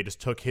couldn't. They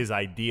just took his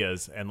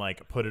ideas and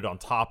like put it on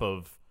top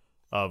of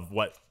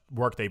what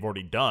work they've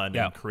already done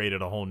and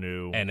created a whole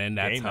new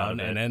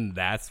then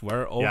that's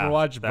where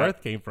Overwatch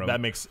birth came from.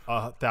 That makes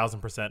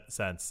 1,000%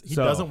 sense. He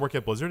doesn't work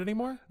at Blizzard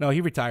anymore? No,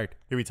 he retired.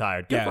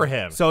 Good for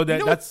him. So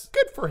that's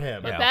good for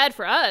him. But bad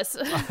for us.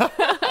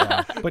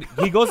 But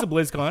he goes to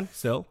BlizzCon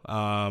still.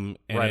 And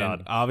right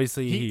on.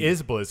 Obviously he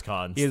is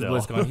BlizzCon. He is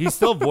BlizzCon. He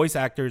still voice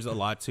actors a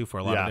lot too for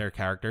a lot of their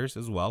characters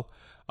as well.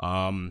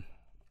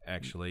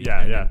 Actually.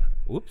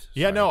 Oops.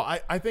 Yeah, sorry. No,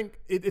 I think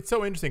it's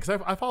so interesting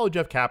because I follow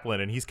Jeff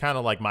Kaplan, and he's kind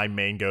of like my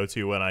main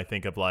go-to when I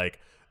think of like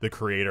the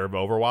creator of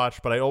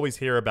Overwatch. But I always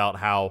hear about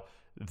how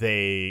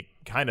they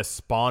kind of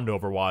spawned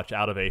Overwatch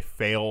out of a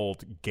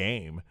failed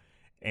game.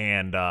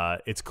 And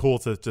it's cool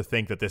to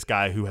think that this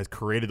guy who has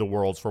created the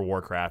worlds for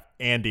Warcraft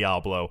and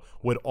Diablo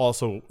would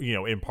also,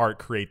 in part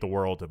create the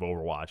world of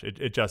Overwatch.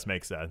 It just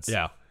makes sense.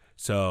 Yeah.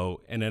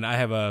 So, and then I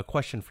have a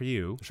question for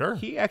you. Sure.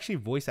 He actually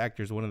voice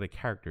actors one of the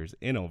characters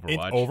in Overwatch. In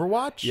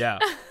Overwatch? Yeah.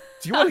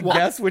 Do you want to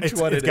guess which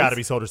one it is? It's got to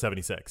be Soldier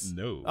 76.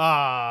 No.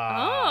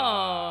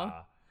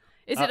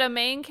 Is it a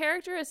main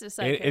character or is it a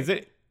side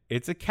character?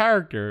 It's a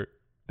character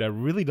that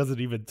really doesn't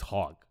even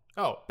talk.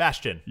 Oh,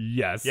 Bastion.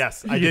 Yes.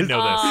 Yes, I did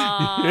know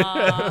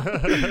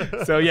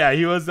this. So yeah,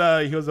 he was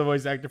a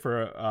voice actor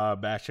for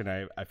Bastion.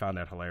 I found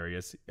that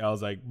hilarious. I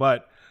was like,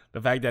 but the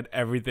fact that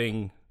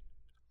everything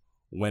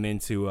went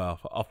into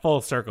a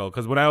full circle,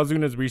 because when I was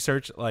doing his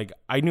research, like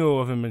I knew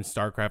of him in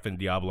StarCraft and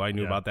Diablo, I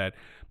knew about that,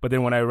 but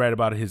then when I read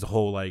about his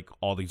whole like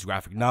all these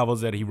graphic novels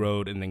that he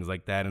wrote and things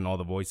like that and all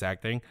the voice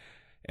acting,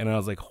 and I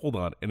was like, hold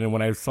on. And then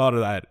when I saw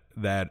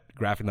that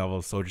graphic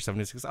novel Soldier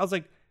 76, I was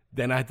like,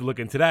 then I had to look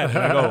into that, and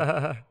I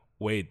go,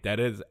 wait, that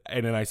is,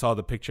 and then I saw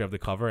the picture of the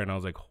cover and I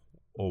was like,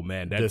 oh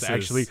man, that's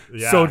actually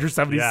Soldier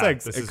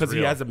 76, because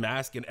he has a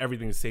mask and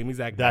everything, the same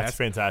exact mask. That's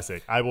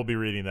fantastic. I will be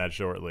reading that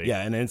shortly.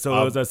 Yeah, and then so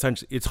it was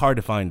essentially, it's hard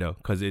to find though,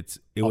 because it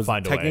was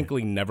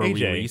technically never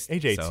released.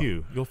 AJ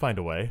too, you'll find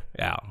a way.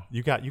 Yeah,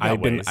 you got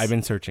ways. I've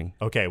been searching.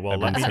 Okay, well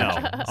let me know.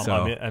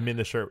 I'm in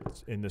the search.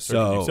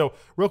 So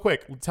real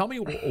quick, tell me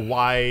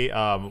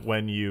why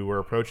when you were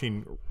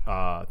approaching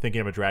thinking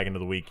of a Dragon of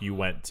the Week, you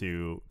went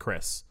to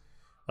Chris.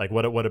 Like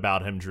what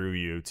about him drew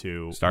you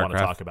to want to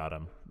talk about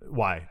him?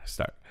 Why?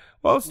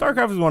 Well,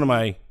 StarCraft is one of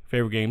my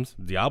favorite games.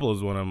 Diablo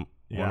is one of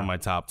my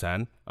top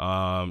 10.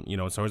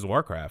 So is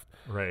Warcraft.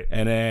 Right.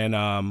 And then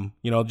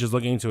just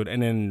looking into it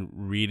and then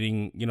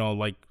reading,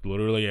 like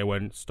literally I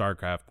went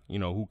StarCraft,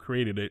 who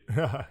created it.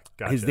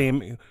 Gotcha. His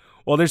name,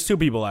 well, there's two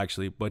people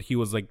actually, but he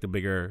was like the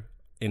bigger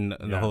in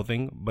the whole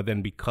thing. But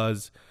then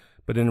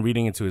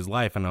reading into his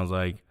life, and I was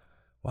like,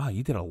 wow,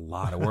 you did a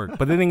lot of work.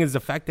 But the thing is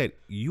the fact that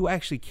you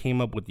actually came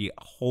up with the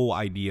whole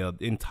idea,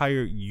 the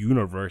entire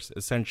universe,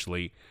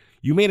 essentially.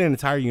 You made an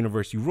entire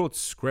universe. You wrote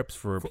scripts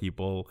for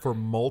people. For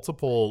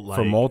multiple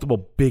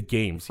big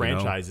games.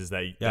 Franchises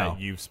that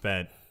you've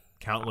spent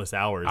countless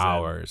hours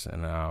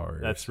and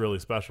hours. That's really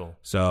special.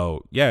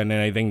 So, yeah, and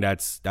then I think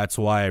that's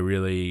why I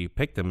really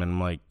picked him. And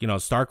I'm like,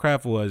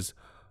 StarCraft was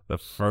the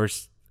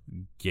first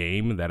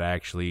game that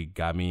actually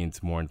got me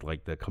into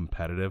like the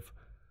competitive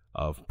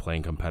of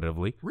playing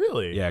competitively.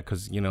 Really? Yeah,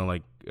 because,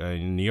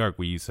 in New York,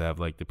 we used to have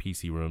like the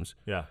PC rooms.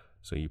 Yeah.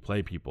 So you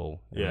play people,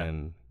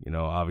 and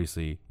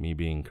obviously me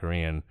being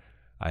Korean,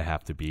 I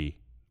have to be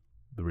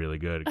really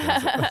good.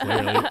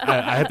 Clearly,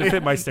 I have to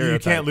fit my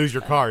stereotype. You can't lose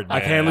your card,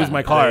 man. I can't lose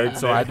my card,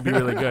 so I have to be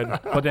really good.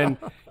 But then,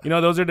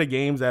 those are the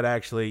games that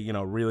actually,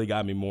 really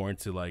got me more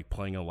into like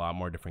playing a lot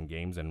more different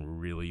games and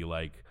really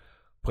like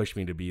pushed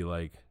me to be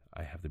like,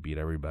 I have to beat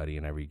everybody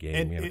in every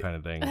game, kind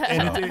of thing.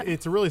 And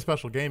it's a really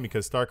special game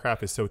because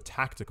StarCraft is so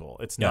tactical.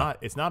 It's not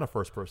a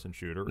first-person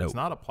shooter. Nope. It's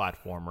not a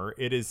platformer.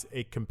 It is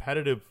a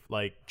competitive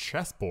like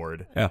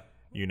chessboard. Yeah,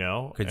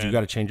 because you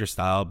got to change your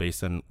style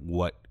based on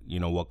what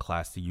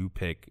class do you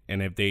pick,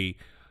 and if they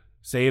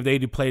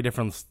do play a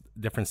different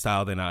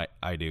style than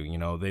I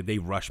do, they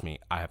rush me.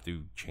 I have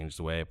to change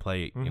the way I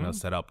play,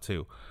 set up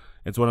too.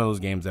 it's one of those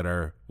games that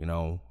are,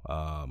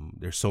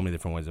 there's so many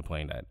different ways of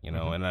playing that,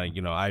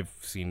 and I've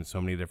seen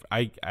so many different,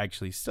 I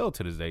actually still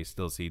to this day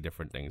still see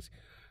different things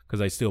because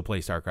I still play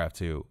StarCraft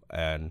 2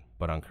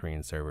 but on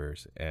Korean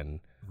servers, and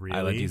Really?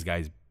 I let these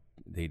guys,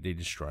 they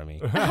destroy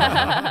me.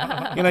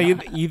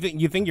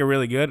 You think you're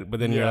really good, but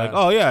then you're Yeah. like,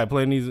 oh yeah, I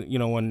play in these,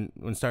 when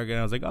StarCraft,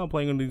 I was like, oh, I'm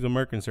playing on these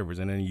American servers,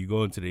 and then you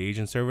go into the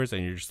Asian servers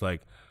and you're just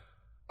like,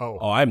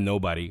 oh, I'm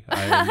nobody.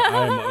 I'm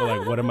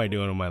like, what am I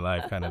doing in my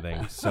life, kind of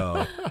thing.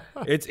 So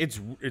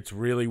it's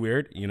really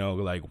weird,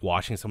 like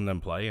watching some of them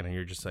play, and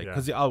you're just like,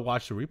 because I'll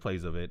watch the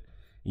replays of it,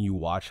 and you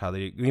watch how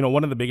they,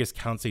 one of the biggest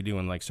counts they do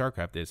in like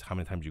StarCraft is how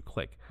many times you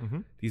click.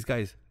 These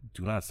guys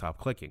do not stop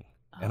clicking.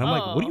 And I'm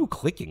like, what are you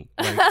clicking?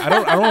 Like, I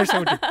don't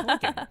understand what you're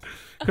clicking.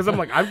 Because I'm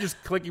like, I'm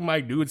just clicking my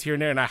dudes here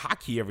and there, and I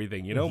hotkey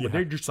everything, But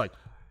they're just like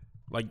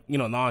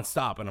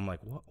nonstop, and I'm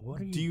like,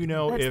 what are you? Do you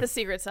know That's if the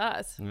secret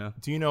sauce. Yeah.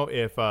 Do you know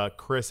if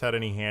Chris had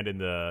any hand in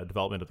the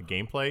development of the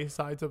gameplay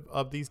sides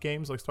of these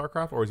games like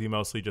StarCraft, or is he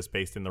mostly just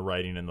based in the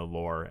writing and the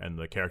lore and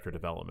the character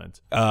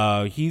development?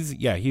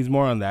 He's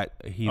more on that.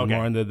 He's Okay.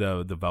 more on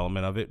the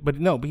development of it. But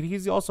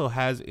he also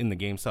has in the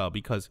game style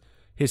because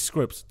his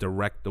scripts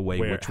direct the way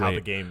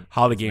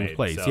How the game is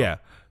plays. made, Yeah.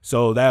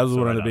 So that was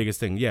one right of the on. biggest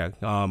things. Yeah.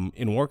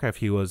 In Warcraft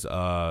he was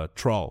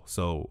troll.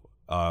 So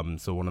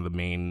one of the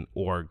main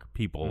org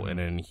people, and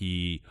then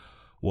he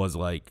was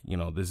like,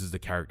 this is the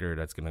character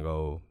that's gonna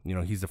go,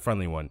 he's the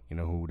friendly one,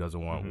 who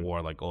doesn't want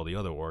war like all the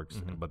other orgs,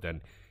 but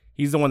then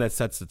he's the one that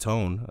sets the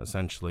tone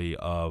essentially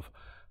of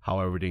how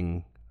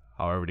everything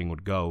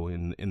would go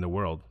in the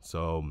world.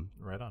 So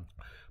Right on.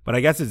 but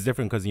I guess it's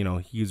different because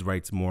he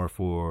writes more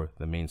for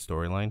the main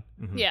storyline,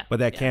 Yeah. but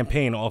that yeah.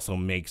 campaign also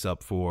makes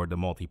up for the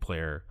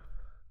multiplayer,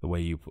 the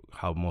way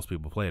how most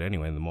people play it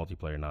anyway in the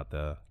multiplayer, not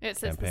the It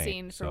sets the campaign.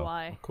 scene for So,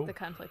 why cool. the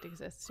conflict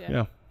exists. Yeah.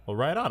 Yeah. Well,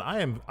 right on.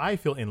 I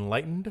feel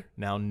enlightened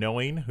now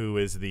knowing who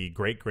is the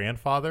great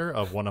grandfather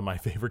of one of my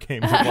favorite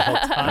games of all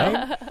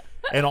time,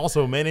 and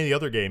also many of the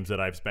other games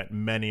that I've spent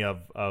many of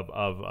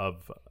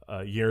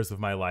years of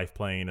my life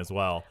playing as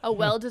well. A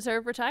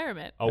well-deserved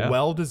retirement. A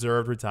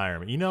well-deserved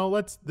retirement.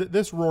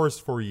 This roars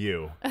for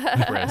you,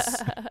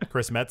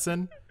 Chris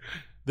Metzen.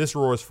 This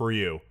roars for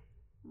you.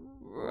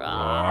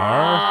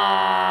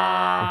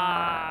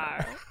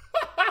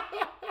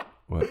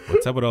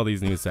 What's up with all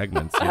these new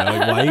segments?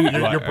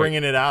 Why You're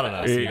bringing it out on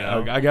us.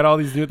 I got all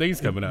these new things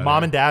coming out.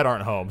 Mom and Dad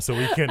aren't home, so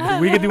we can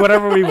do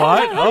whatever we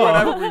want.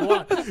 whatever we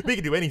want. We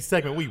can do any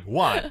segment we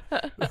want.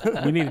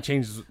 We need to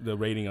change the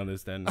rating on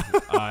this. Then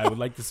I would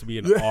like this to be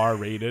an R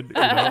rated.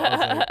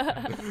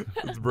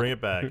 Let's bring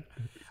it back.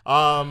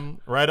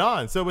 Right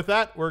on. So with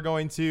that, we're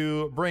going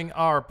to bring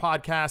our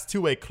podcast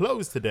to a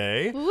close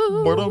today.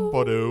 Ba-dum,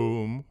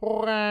 ba-dum.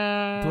 Do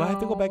I have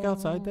to go back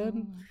outside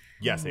then?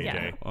 Yes,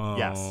 AJ. Oh.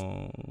 Yes.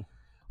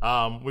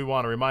 We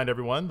want to remind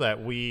everyone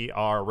that we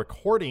are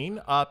recording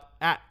up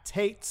at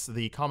Tate's,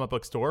 the comic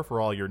book store for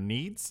all your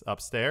needs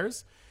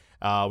upstairs.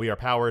 We are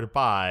powered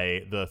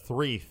by the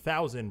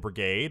 3000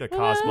 Brigade, a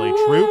cosplay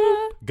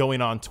troupe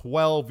going on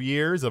 12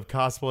 years of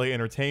cosplay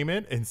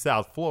entertainment in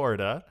South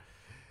Florida.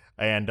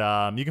 And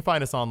you can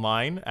find us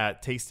online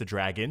at Taste of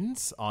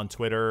Dragons on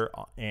Twitter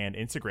and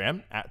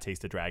Instagram at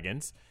Taste of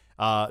Dragons.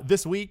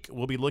 This week,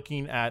 we'll be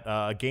looking at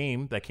a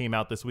game that came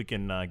out this week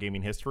in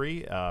gaming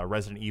history,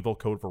 Resident Evil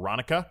Code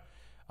Veronica.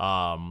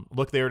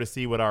 Look there to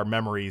see what our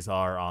memories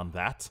are on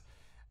that.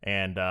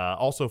 And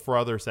also for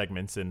other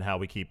segments and how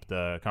we keep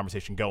the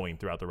conversation going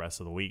throughout the rest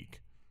of the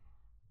week.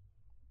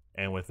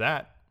 And with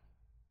that,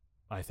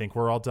 I think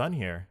we're all done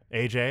here.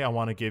 AJ, I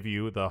want to give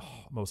you the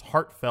most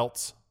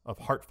heartfelt of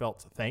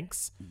heartfelt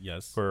thanks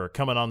Yes. for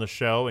coming on the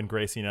show and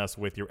gracing us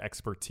with your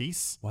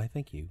expertise. Why?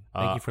 Thank you.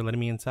 Thank you for letting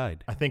me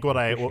inside. I think what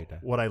appreciate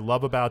that. what I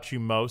love about you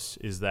most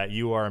is that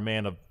you are a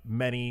man of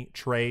many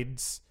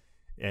trades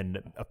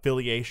and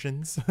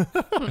affiliations.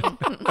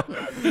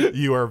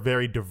 You are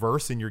very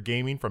diverse in your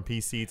gaming, from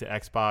PC to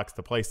Xbox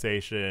to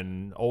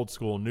PlayStation, old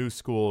school, new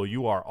school.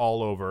 You are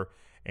all over,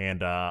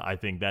 and I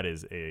think that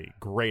is a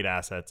great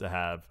asset to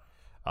have.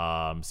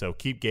 So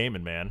keep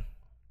gaming, man.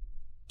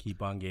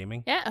 Keep on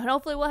gaming. Yeah, and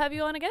hopefully we'll have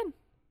you on again.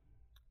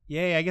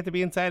 Yay, I get to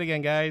be inside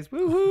again, guys.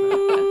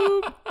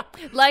 Woohoo!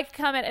 Like,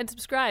 comment, and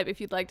subscribe if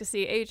you'd like to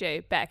see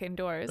AJ back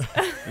indoors.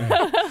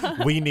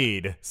 We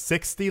need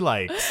 60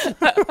 likes.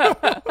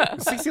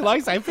 60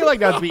 likes? I feel like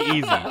that'd be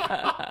easy.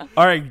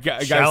 All right,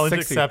 guys. Challenge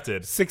 60,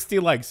 accepted. 60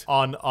 likes.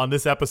 On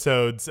this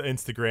episode's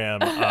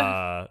Instagram.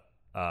 Yeah.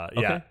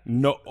 Okay.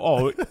 No.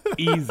 Oh,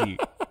 easy.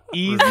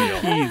 Easy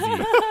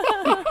peasy.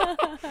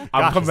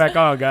 I'm coming back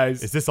on,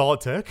 guys. Is this all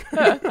it took? All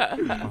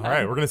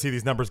right, we're going to see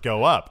these numbers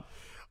go up.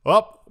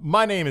 Well,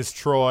 my name is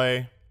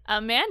Troy.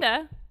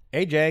 Amanda.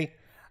 AJ.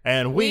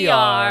 And We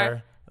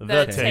are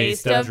the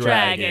Taste of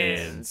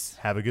Dragons.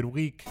 Have a good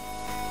week.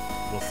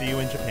 We'll see you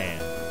in Japan.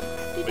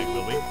 Wait,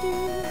 will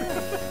we?